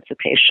of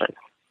emancipation.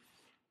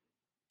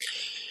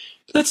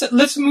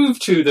 Let's move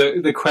to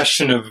the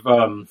question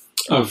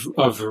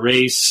of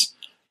race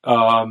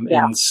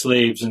and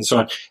slaves and so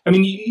on. I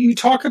mean, you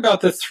talk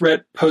about the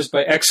threat posed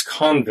by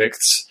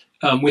ex-convicts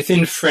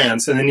within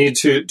France and the need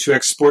to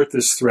export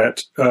this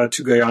threat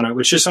to Guyana,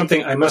 which is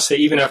something I must say,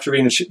 even after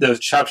reading the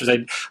chapters,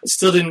 it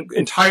still didn't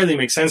entirely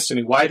make sense to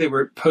me why they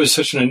were posed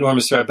such an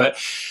enormous threat, but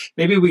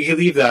maybe we could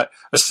leave that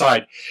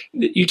aside.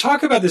 You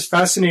talk about this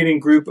fascinating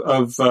group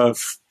of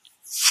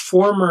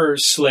former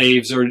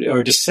slaves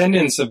or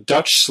descendants of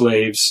Dutch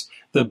slaves,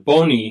 the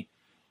Boni,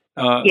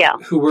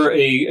 who were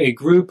a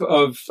group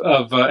of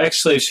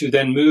ex-slaves who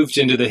then moved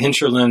into the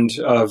hinterland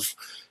of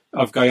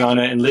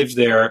Guyana and lived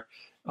there.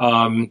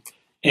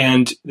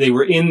 And they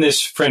were in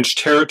this French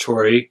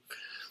territory,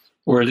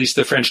 or at least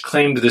the French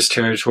claimed this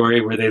territory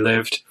where they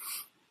lived.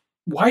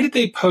 Why did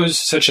they pose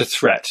such a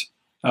threat?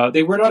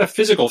 They were not a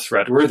physical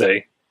threat, were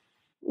they?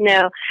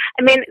 No.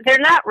 I mean, they're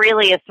not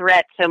really a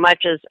threat so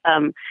much as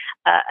an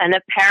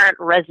apparent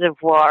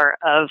reservoir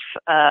of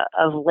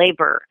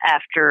labor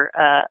after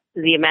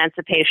the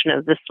emancipation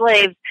of the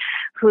slaves,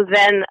 who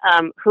then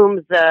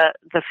whom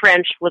the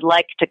French would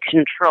like to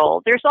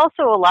control. There's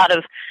also a lot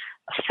of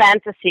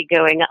fantasy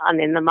going on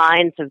in the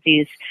minds of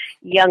these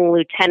young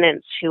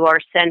lieutenants who are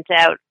sent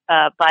out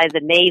by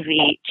the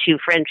Navy to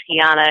French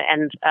Guiana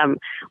and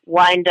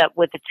wind up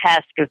with the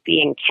task of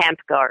being camp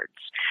guards.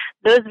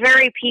 Those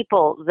very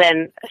people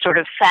then sort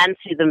of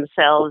fancy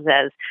themselves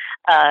as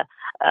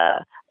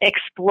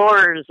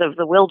explorers of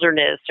the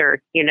wilderness,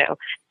 or,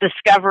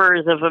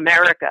 discoverers of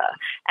America,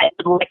 and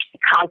would like to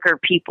conquer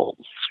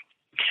peoples.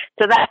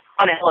 So that's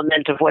one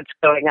element of what's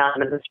going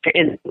on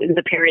in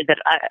the period that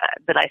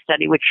I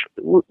study,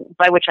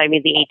 by which I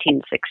mean the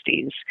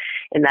 1860s,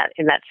 in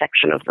that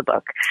section of the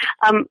book.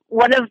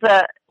 One of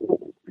the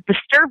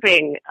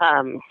disturbing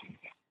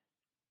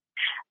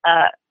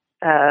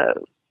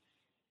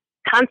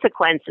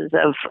consequences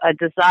of a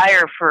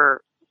desire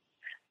for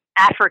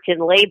African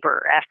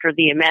labor after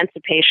the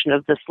emancipation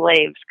of the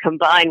slaves,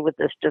 combined with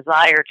this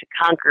desire to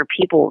conquer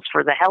peoples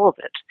for the hell of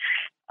it,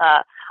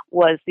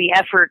 was the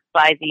effort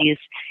by these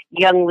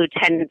young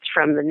lieutenants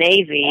from the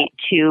Navy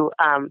to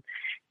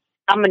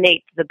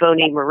dominate the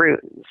Boni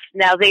Maroons.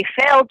 Now, they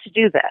failed to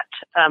do that.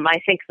 I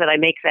think that I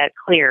make that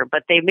clear,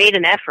 but they made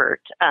an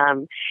effort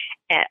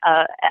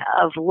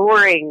of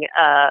luring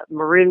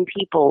Maroon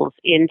peoples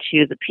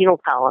into the penal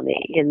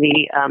colony in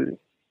the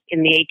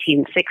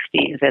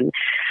 1860s, and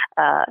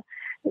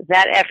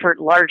that effort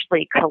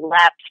largely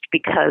collapsed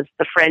because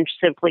the French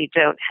simply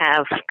don't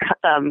have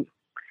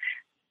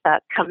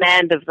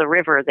command of the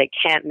river. They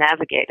can't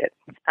navigate it.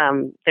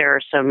 There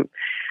are some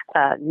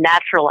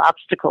natural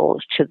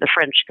obstacles to the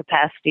French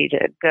capacity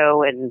to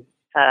go and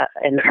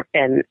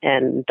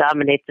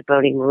dominate the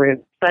Boni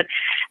Maroons. But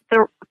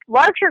the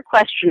larger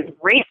question of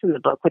race in the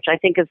book, which I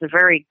think is a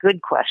very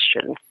good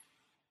question,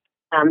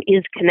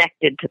 is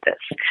connected to this.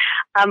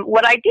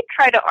 What I did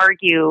try to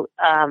argue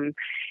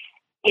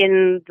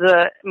in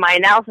my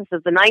analysis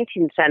of the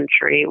 19th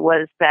century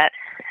was that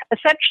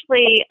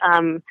essentially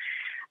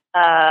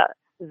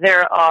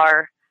there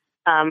are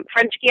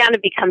French Guiana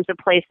becomes a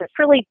place that's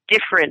really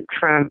different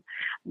from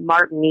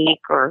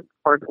Martinique or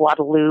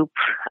Guadeloupe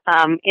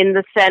in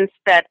the sense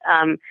that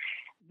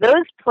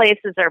those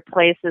places are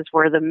places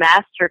where the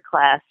master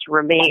class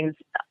remains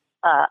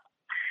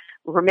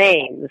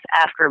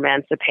after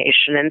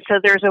emancipation. And so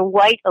there's a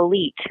white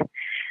elite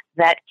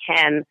that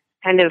can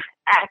kind of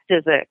act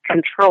as a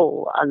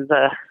control on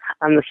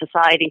the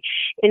society.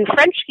 In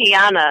French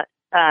Guiana,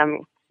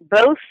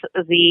 both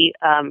the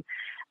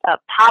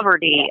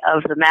poverty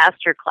of the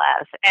master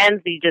class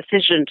and the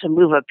decision to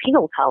move a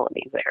penal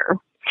colony there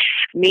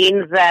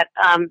means that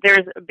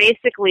there's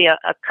basically a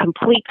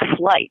complete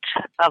flight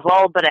of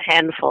all but a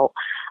handful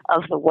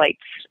of the whites,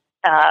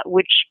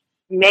 which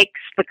makes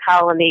the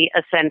colony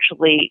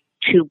essentially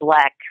too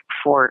black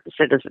for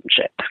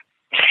citizenship.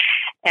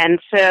 And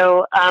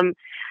so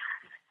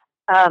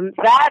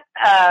that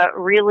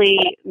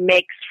really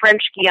makes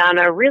French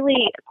Guiana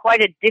really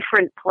quite a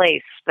different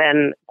place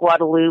than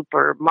Guadeloupe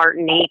or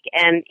Martinique,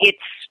 and it's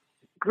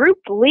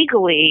grouped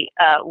legally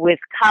with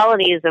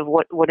colonies of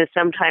what is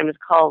sometimes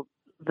called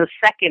the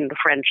Second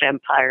French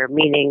Empire,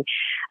 meaning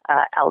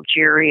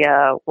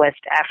Algeria,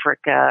 West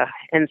Africa,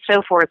 and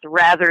so forth,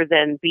 rather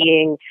than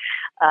being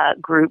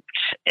grouped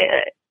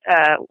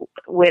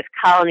with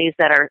colonies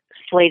that are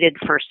slated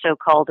for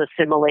so-called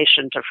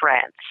assimilation to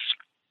France.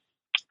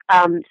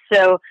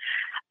 So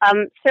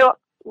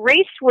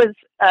race was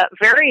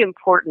very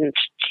important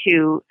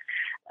to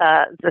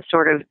the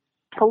sort of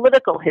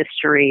political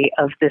history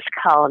of this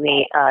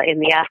colony in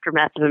the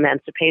aftermath of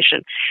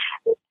emancipation.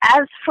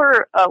 As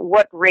for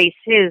what race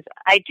is,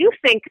 I do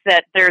think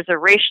that there's a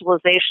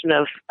racialization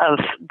of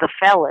the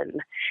felon,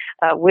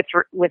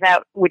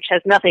 which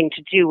has nothing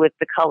to do with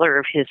the color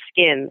of his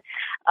skin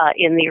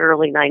in the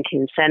early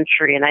 19th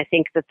century, and I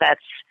think that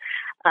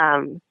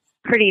that's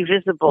pretty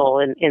visible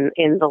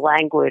in the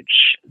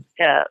language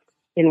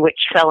in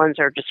which felons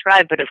are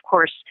described. But of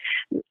course,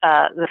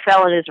 the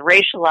felon is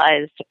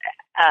racialized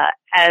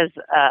as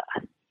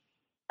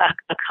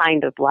a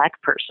kind of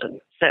black person.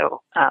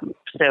 So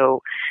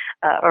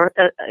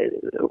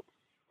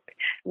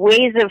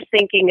ways of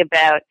thinking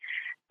about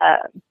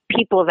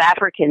people of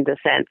African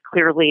descent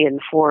clearly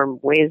inform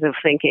ways of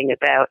thinking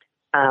about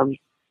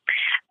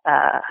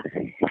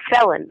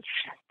felons.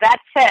 That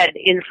said,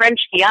 in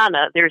French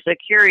Guiana, there's a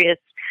curious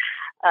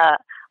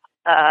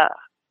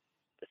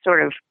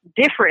sort of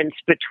difference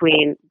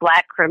between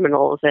black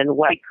criminals and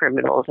white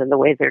criminals and the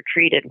way they're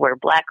treated, where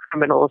black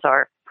criminals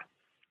are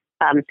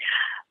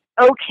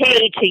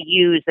okay to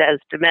use as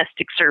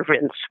domestic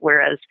servants,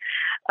 whereas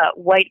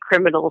white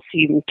criminals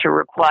seem to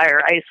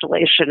require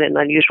isolation in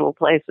unusual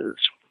places.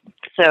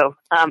 So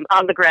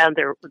on the ground,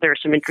 there are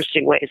some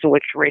interesting ways in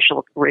which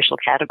racial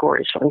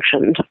categories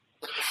functioned.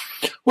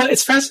 Well,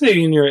 it's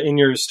fascinating in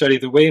your study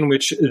the way in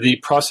which the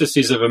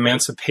processes of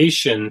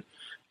emancipation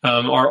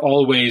are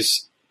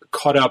always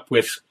caught up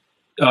with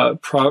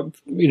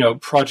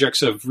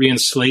projects of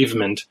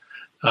re-enslavement,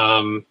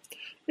 and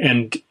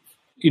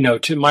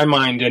to my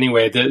mind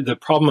anyway, the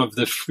problem of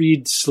the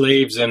freed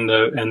slaves and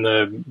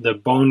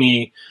the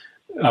Boni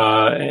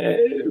I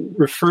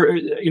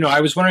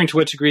was wondering to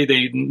what degree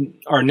they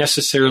are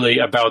necessarily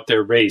about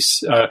their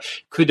race.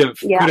 Could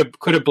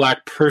a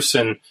black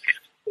person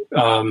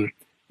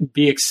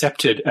be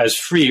accepted as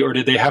free, or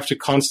did they have to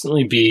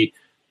constantly be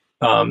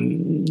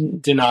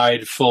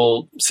denied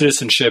full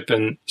citizenship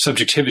and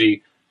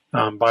subjectivity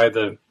by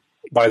the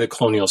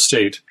colonial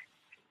state?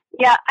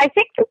 Yeah, I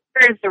think that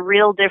there's a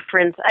real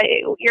difference.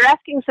 You're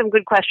asking some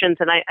good questions,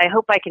 and I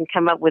hope I can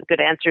come up with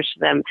good answers to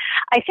them.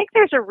 I think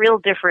there's a real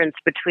difference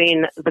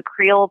between the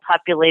Creole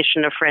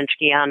population of French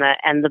Guiana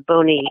and the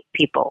Boni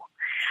people,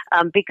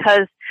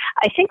 because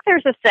I think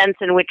there's a sense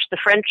in which the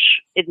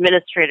French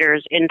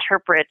administrators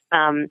interpret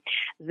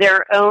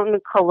their own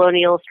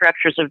colonial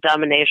structures of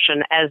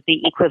domination as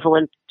the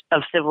equivalent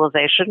of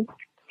civilization.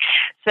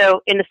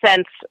 So, in a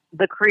sense,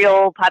 the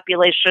Creole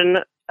population,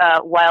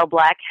 while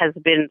black, has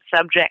been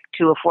subject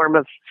to a form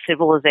of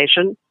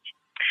civilization,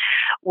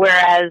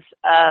 whereas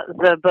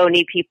the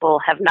Boni people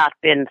have not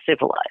been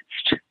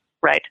civilized.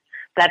 Right?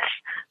 That's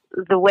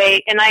the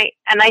way, and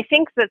I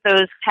think that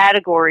those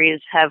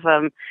categories have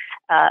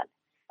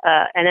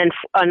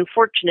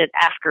unfortunate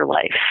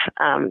afterlife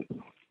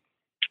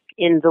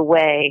in the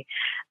way,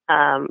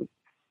 in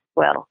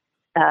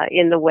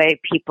the way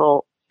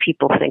people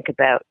think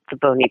about the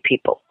Boni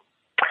people.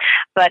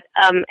 But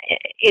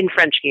in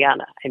French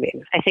Guiana,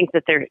 I think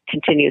that there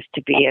continues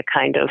to be a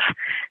kind of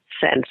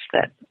sense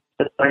that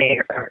the Boni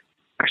are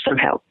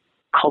somehow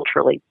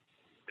culturally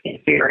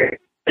inferior.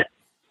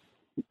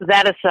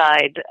 That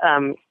aside,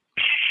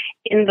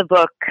 in the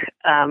book,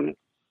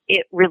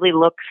 it really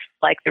looks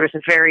like there's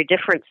a very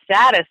different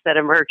status that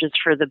emerges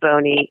for the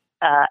Boni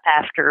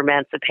after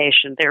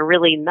emancipation. They're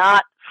really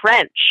not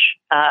French,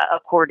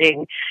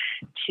 according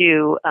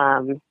to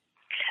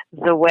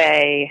the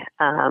way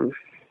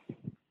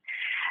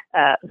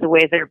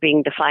they're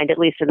being defined, at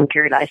least in the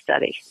period I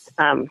study.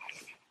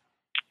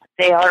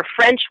 They are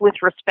French with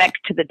respect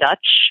to the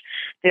Dutch.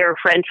 They're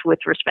French with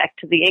respect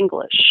to the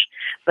English,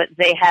 but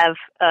they have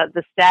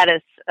the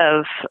status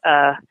of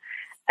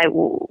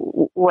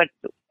what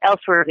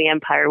elsewhere in the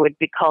empire would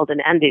be called an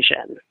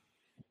indigène.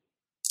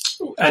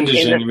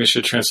 Indigène, we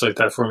should translate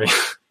that for me.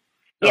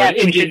 Yes,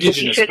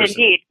 indigenous you should person.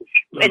 indeed.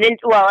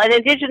 An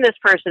indigenous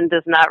person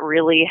does not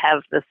really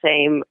have the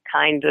same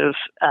kind of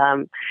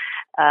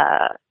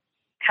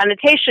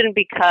connotation,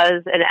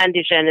 because an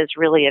indigène is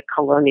really a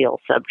colonial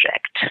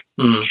subject,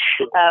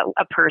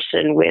 a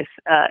person with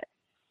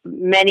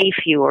many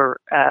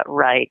fewer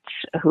rights,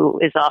 who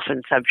is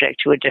often subject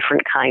to a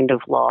different kind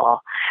of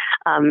law.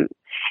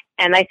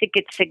 And I think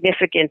it's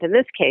significant in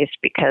this case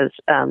because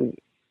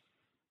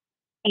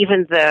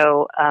even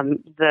though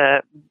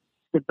the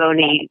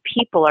Boni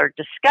people are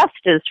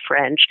discussed as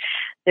French,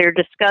 they're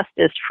discussed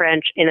as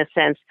French in a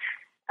sense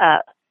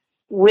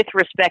with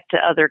respect to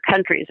other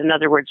countries. In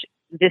other words,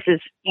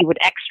 you would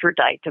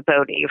extradite a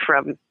Boni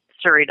from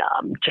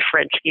Suriname to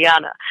French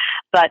Guiana.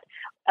 But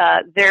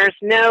there's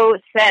no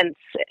sense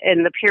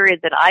in the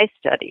period that I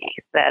study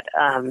that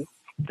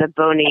the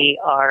Boni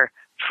are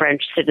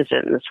French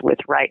citizens with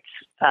rights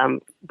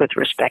with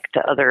respect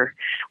to the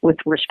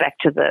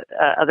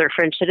other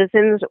French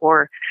citizens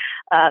or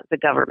the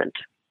government.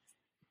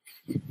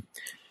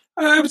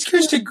 I was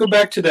curious to go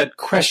back to that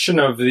question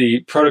of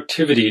the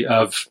productivity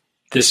of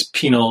this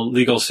penal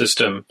legal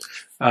system.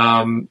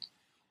 You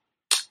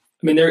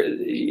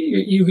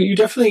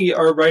definitely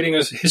are writing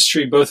a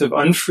history both of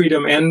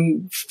unfreedom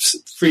and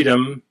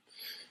freedom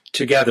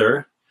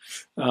together.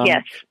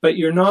 Yes. But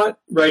you're not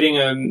writing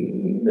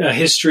a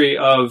history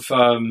of,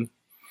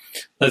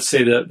 let's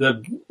say,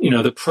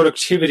 the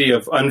productivity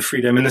of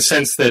unfreedom in the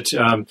sense that,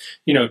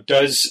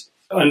 does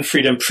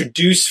unfreedom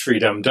produce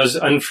freedom? Does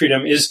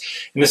unfreedom is,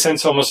 in the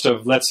sense almost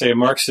of, let's say, a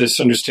Marxist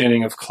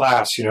understanding of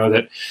class,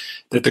 that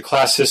the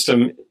class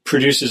system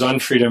produces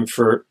unfreedom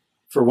for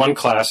one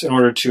class in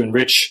order to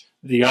enrich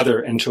the other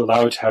and to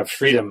allow it to have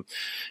freedom.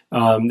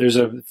 There's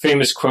a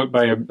famous quote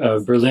by a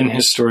Berlin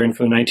historian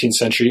from the 19th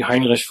century,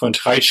 Heinrich von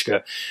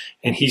Treitschke,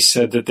 and he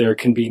said that there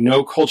can be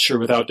no culture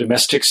without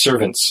domestic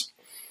servants.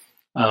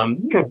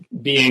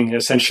 Being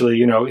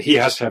essentially, he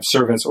has to have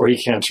servants or he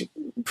can't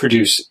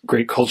produce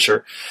great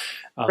culture.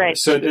 Right.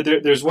 So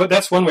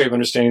that's one way of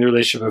understanding the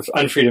relationship of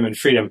unfreedom and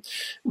freedom,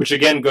 which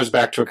again goes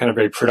back to a kind of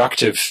very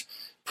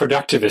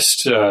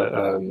productivist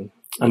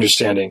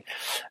understanding.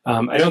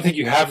 I don't think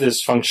you have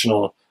this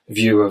functional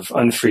view of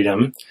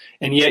unfreedom,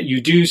 and yet you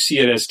do see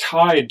it as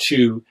tied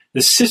to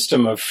the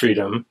system of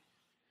freedom,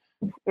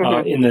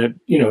 in the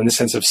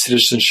sense of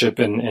citizenship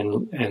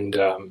and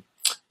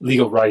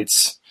legal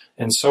rights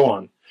and so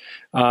on.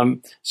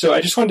 So I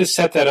just wanted to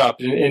set that up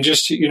and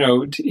just to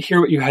hear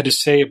what you had to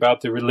say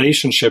about the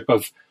relationship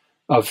of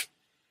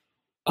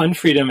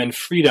unfreedom and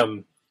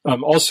freedom.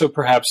 Also,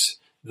 perhaps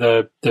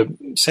the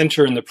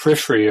center and the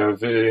periphery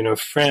of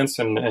France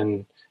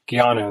and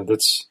Guyana.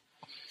 That's.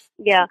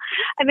 Yeah,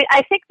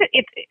 I think that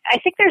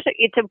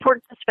it's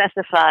important to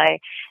specify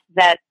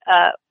that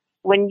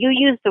when you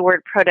use the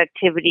word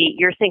productivity,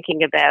 you're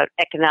thinking about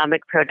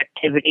economic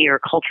productivity or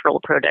cultural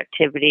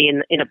productivity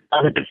in a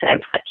positive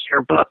sense. Like here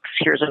are books,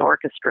 here's an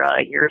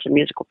orchestra, here's some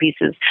musical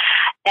pieces,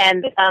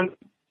 and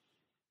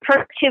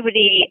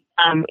productivity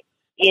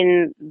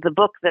in the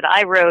book that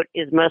I wrote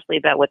is mostly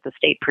about what the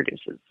state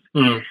produces,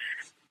 and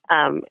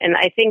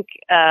I think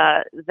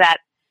that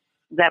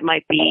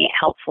might be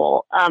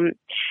helpful.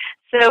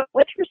 So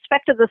with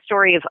respect to the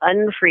story of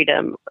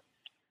unfreedom,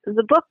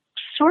 the book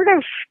sort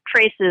of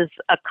traces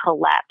a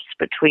collapse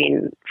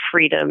between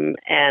freedom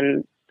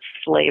and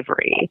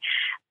slavery.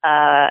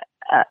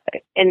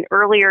 In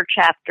earlier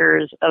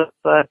chapters of the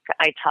book,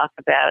 I talk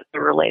about the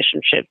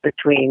relationship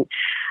between,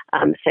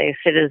 say,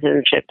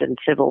 citizenship and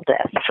civil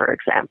death, for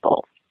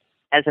example,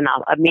 as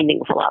a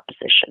meaningful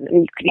opposition.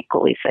 And you could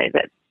equally say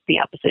that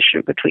the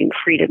opposition between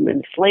freedom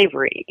and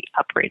slavery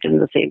operated in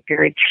the same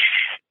period.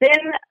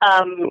 Then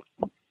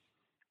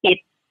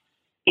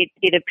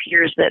it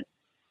appears that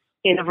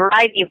in a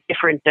variety of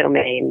different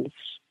domains,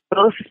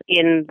 both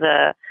in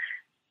the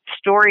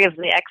story of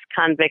the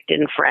ex-convict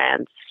in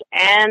France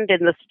and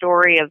in the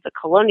story of the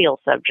colonial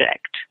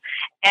subject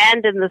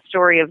and in the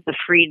story of the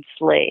freed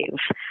slave,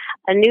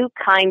 a new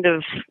kind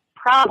of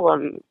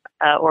problem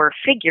or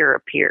figure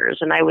appears,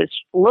 and I was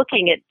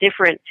looking at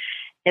different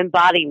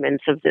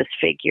embodiments of this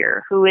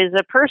figure, who is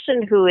a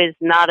person who is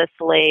not a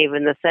slave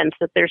in the sense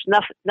that there's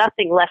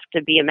nothing left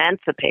to be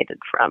emancipated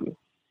from,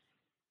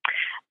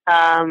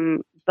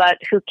 but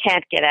who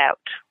can't get out.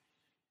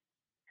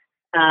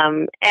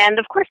 And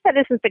of course, that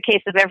isn't the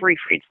case of every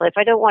freed slave.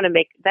 I don't want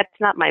to that's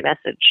not my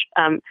message.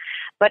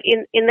 But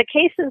in the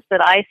cases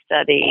that I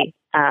study,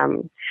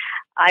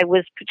 I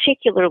was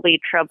particularly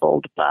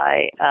troubled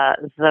by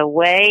the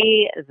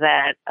way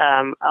that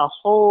a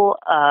whole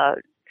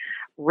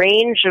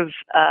range of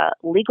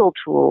legal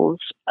tools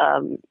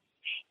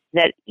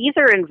that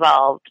either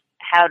involved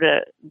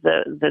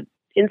the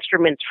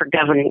instruments for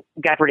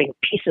governing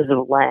pieces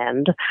of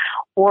land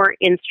or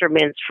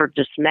instruments for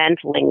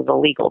dismantling the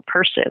legal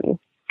person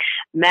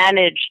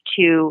managed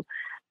to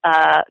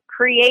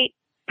create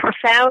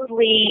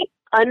profoundly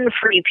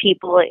unfree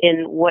people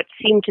in what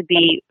seemed to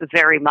be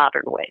very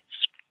modern ways.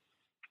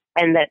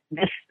 And that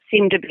this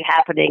seemed to be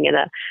happening in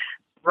a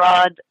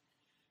broad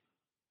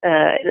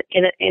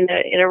in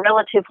a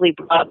relatively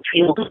broad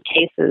field of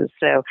cases.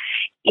 So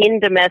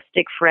in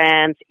domestic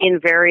France, in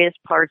various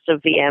parts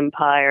of the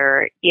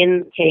empire,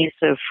 in the case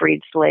of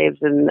freed slaves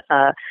in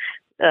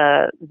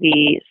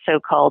the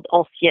so-called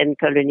ancienne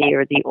colonie,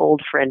 or the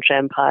old French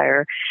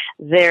Empire,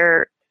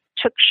 there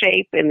took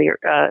shape in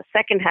the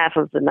second half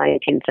of the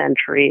 19th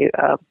century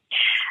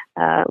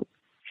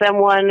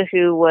someone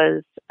who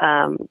was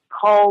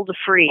called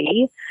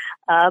free,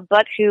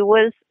 but who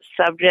was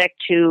subject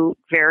to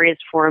various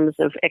forms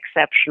of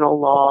exceptional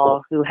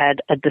law, who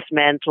had a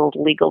dismantled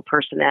legal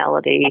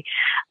personality,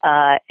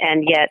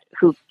 and yet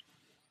who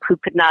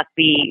could not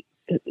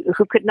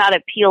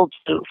appeal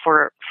to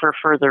for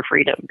further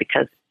freedom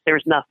because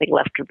there's nothing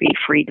left to be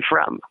freed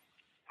from.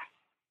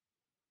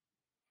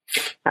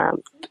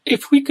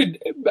 If we could,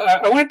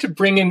 I wanted to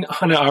bring in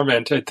Hannah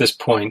Arendt at this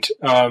point,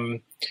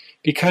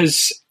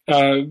 because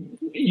in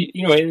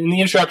the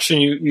introduction,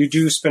 you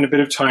do spend a bit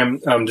of time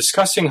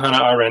discussing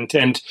Hannah Arendt,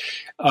 and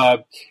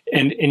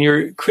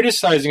you're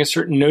criticizing a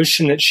certain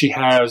notion that she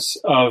has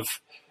of,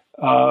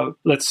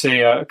 let's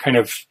say, a kind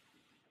of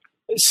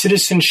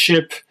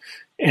citizenship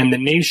and the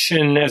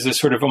nation as a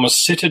sort of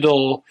almost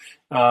citadel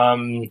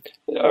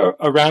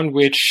around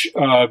which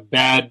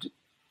bad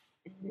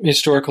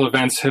historical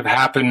events have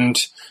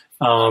happened.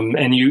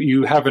 And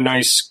you have a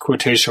nice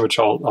quotation, which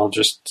I'll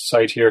just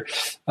cite here.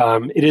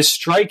 It is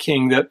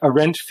striking that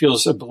Arendt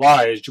feels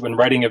obliged, when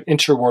writing of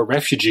interwar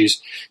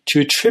refugees,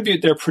 to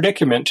attribute their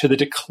predicament to the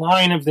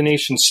decline of the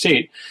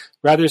nation-state,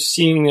 rather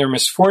seeing their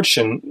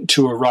misfortune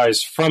to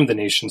arise from the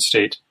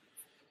nation-state.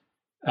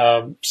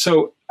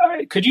 So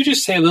could you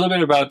just say a little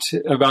bit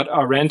about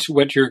Arendt,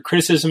 what your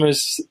criticism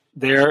is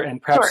there,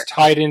 and perhaps Sure.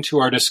 tied into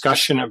our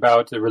discussion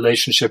about the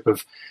relationship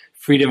of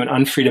freedom and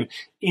unfreedom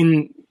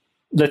in,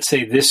 let's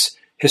say, this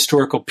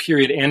historical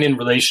period and in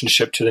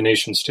relationship to the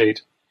nation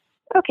state?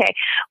 Okay.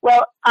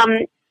 Well,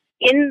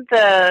 in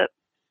the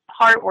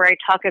part where I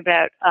talk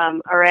about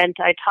Arendt,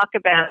 I talk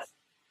about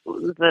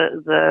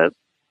the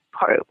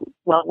part,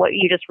 well, what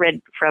you just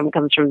read from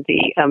comes from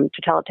the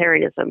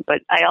totalitarianism,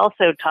 but I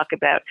also talk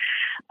about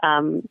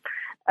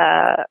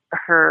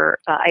her,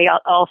 I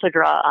also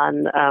draw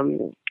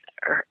on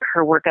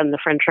her work on the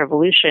French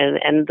Revolution,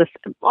 and this,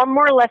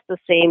 more or less the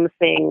same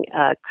thing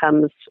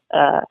comes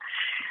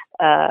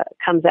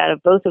out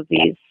of both of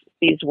these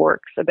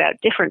works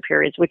about different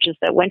periods, which is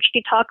that when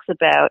she talks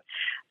about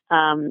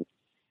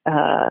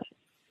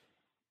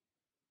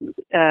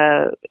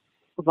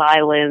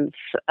violence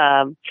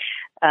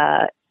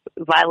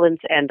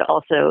and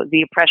also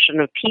the oppression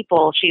of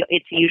people,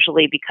 it's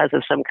usually because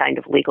of some kind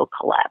of legal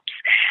collapse.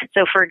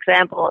 So, for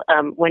example,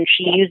 when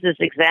she uses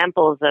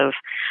examples of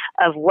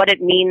what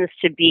it means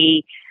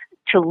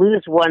to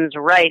lose one's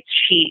rights,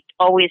 she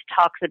always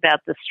talks about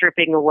the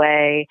stripping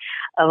away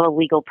of a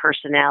legal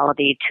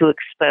personality to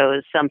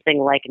expose something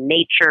like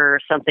nature,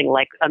 something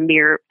like a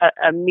mere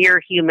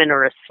human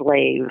or a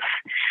slave.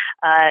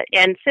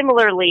 And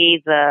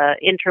similarly, the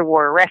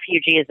interwar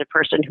refugee is a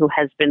person who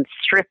has been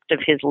stripped of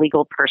his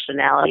legal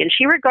personality. And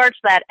she regards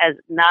that as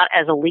not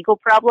as a legal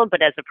problem,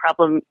 but as a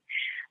problem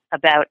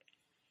about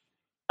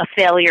a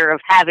failure of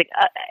having,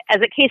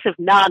 as a case of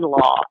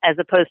non-law, as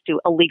opposed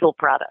to a legal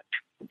product.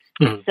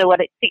 Mm-hmm. So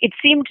it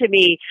seemed to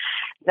me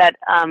that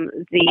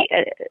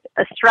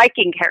a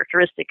striking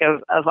characteristic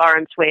of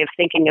Arendt's way of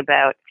thinking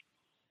about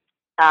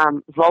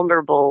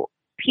vulnerable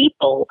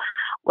people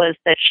was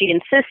that she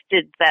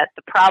insisted that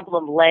the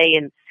problem lay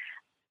in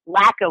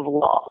lack of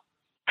law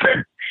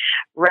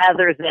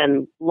rather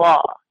than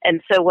law.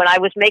 And so when I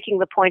was making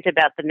the point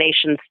about the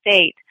nation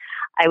state,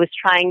 I was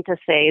trying to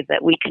say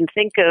that we can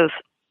think of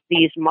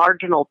these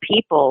marginal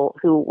people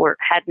who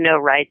had no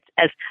rights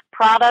as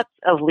products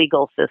of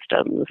legal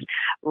systems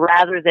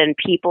rather than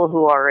people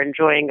who are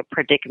enjoying a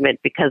predicament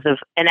because of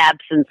an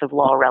absence of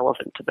law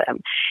relevant to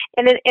them.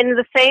 And in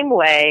the same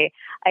way,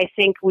 I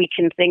think we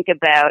can think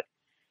about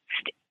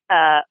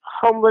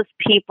homeless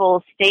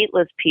people,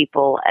 stateless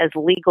people as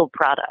legal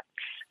products,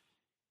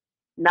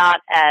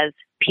 not as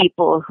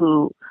people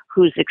who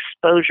whose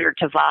exposure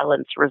to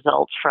violence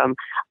results from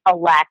a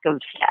lack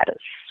of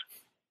status.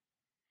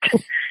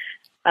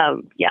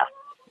 Yeah.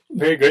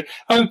 Very good.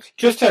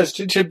 Just as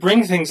to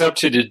bring things up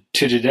to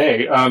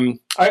today, I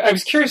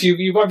was curious.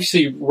 You've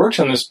obviously worked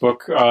on this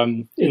book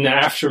in the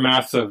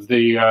aftermath of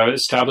the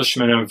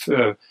establishment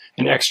of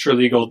an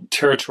extra-legal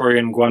territory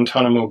in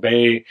Guantanamo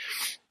Bay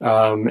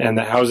and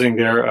the housing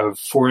there of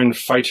foreign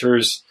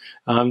fighters.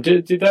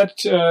 Did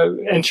that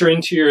enter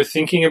into your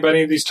thinking about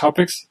any of these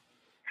topics?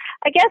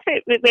 I guess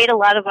it made a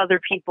lot of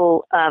other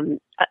people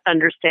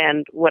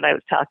understand what I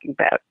was talking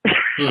about.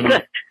 Mm-hmm.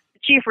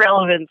 Chief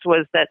relevance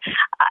was that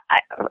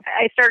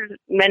I started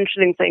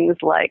mentioning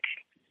things like,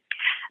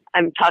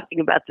 I'm talking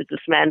about the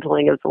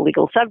dismantling of the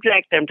legal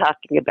subject, I'm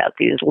talking about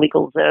these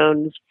legal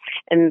zones,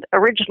 and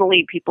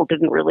originally people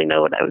didn't really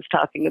know what I was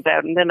talking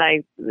about, and then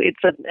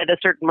at a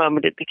certain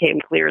moment it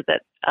became clear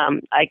that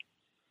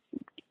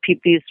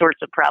these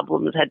sorts of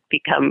problems had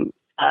become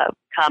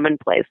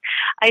commonplace.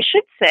 I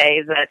should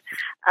say that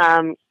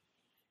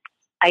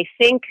I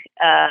think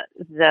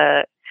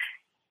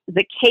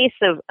the case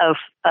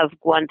of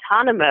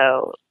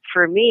Guantanamo,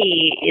 for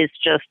me, is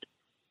just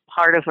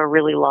part of a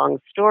really long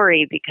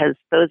story, because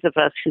those of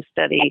us who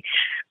study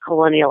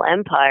colonial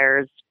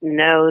empires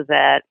know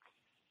that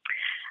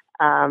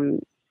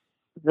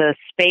the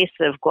space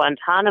of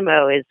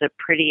Guantanamo is a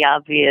pretty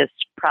obvious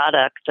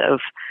product of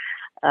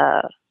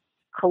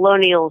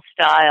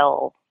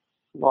colonial-style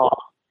law.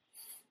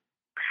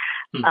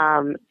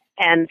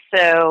 And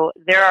so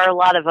there are a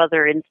lot of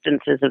other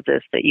instances of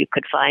this that you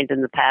could find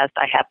in the past.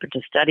 I happen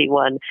to study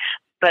one.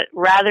 But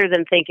rather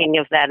than thinking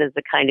of that as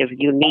a kind of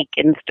unique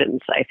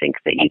instance, I think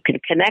that you can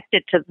connect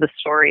it to the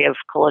story of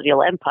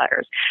colonial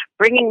empires,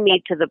 bringing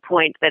me to the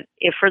point that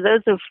for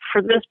those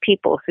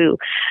people who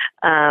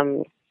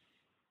ask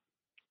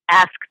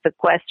the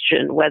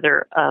question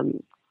whether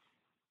the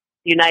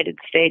United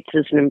States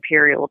is an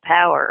imperial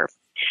power,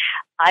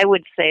 I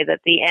would say that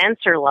the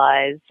answer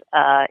lies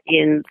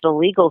in the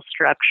legal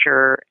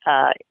structure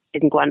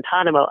in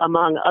Guantanamo,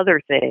 among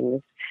other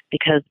things,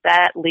 because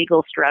that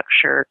legal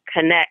structure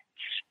connects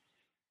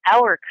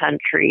our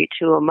country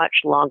to a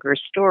much longer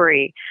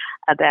story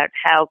about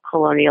how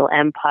colonial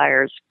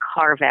empires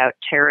carve out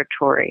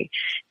territory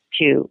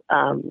to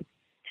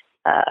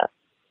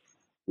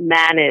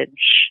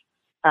manage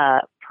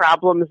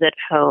problems at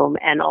home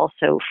and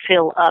also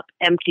fill up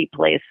empty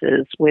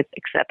places with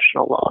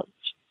exceptional laws.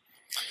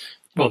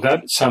 Well,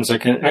 that sounds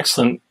like an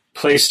excellent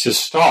place to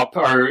stop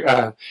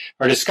our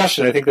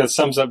discussion. I think that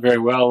sums up very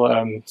well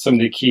some of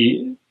the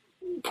key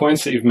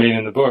points that you've made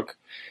in the book.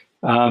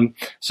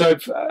 So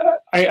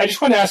I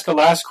just want to ask a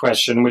last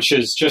question, which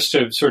is just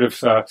to sort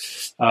of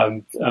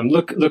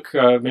look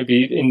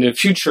maybe in the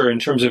future in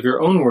terms of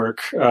your own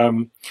work.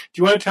 Do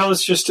you want to tell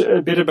us just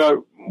a bit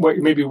about what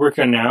you may be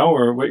working on now,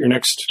 or what your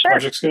next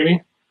project's going to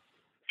be?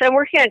 So I'm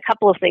working on a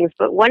couple of things,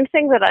 but one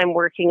thing that I'm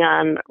working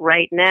on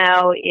right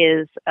now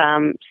is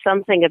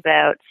something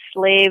about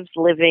slaves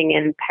living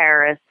in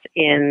Paris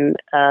in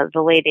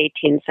the late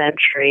 18th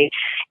century.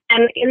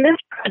 And in this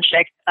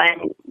project,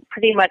 I'm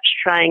pretty much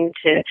trying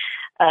to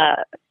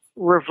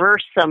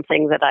reverse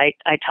something that I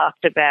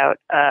talked about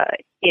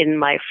in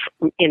my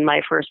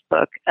first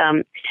book.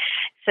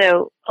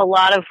 So a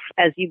lot of,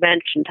 as you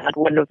mentioned, Todd,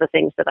 one of the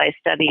things that I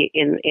study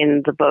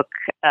in the book,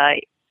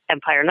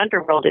 Empire and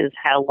Underworld, is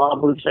how law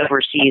moves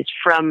overseas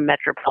from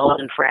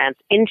metropolitan France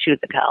into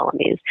the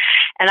colonies.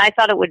 And I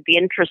thought it would be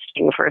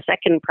interesting for a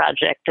second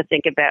project to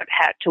think about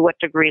to what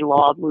degree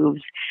law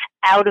moves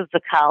out of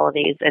the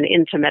colonies and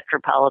into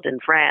metropolitan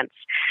France.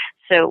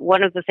 So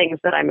one of the things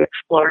that I'm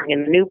exploring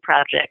in the new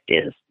project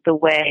is the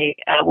way,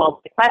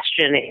 the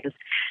question is,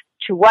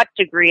 to what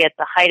degree at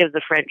the height of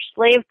the French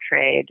slave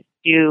trade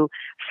do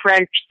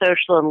French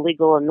social and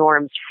legal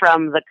norms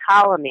from the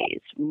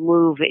colonies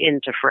move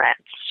into France?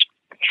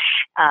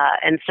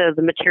 And so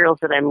the materials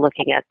that I'm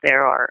looking at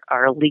there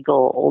are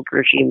legal old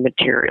regime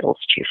materials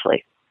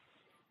chiefly.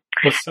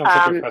 That sounds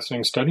like a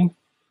fascinating study.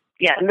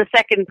 Yeah, and the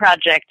second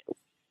project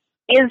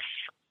is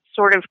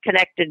sort of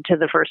connected to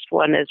the first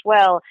one as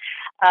well,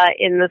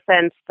 in the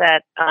sense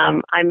that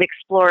I'm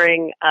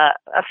exploring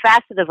a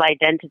facet of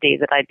identity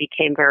that I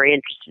became very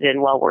interested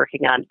in while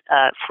working on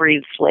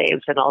freed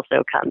slaves and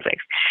also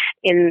convicts,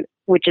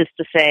 which is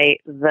to say,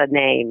 the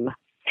name.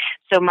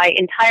 So my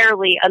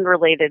entirely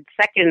unrelated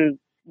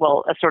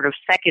a sort of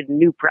second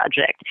new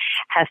project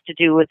has to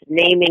do with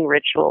naming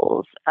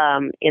rituals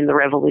in the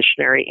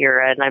Revolutionary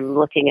era, and I'm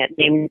looking at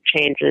name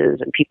changes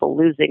and people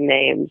losing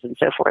names and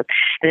so forth.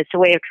 And it's a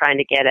way of trying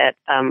to get at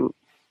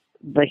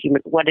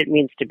what it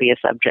means to be a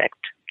subject,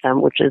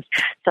 which is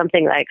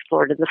something I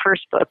explored in the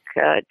first book,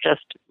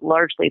 just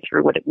largely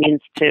through what it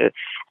means to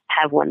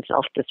have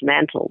oneself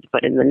dismantled.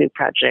 But in the new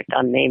project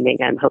on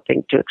naming, I'm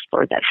hoping to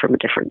explore that from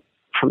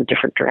a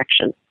different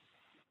direction.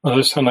 Well,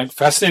 those sound like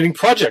fascinating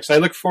projects. I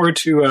look forward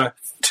to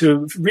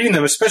reading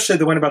them, especially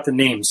the one about the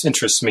names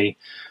interests me,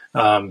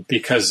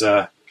 because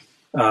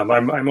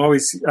I'm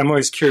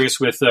always curious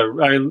with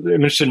I'm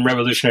interested in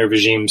revolutionary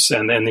regimes,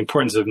 and the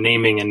importance of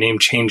naming and name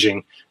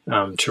changing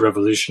to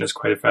revolution is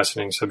quite a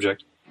fascinating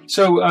subject.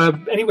 So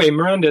anyway,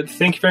 Miranda,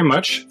 thank you very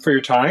much for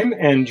your time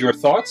and your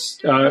thoughts.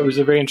 It was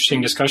a very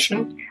interesting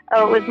discussion.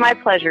 Oh, it was my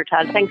pleasure,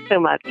 Todd. Thanks so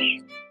much.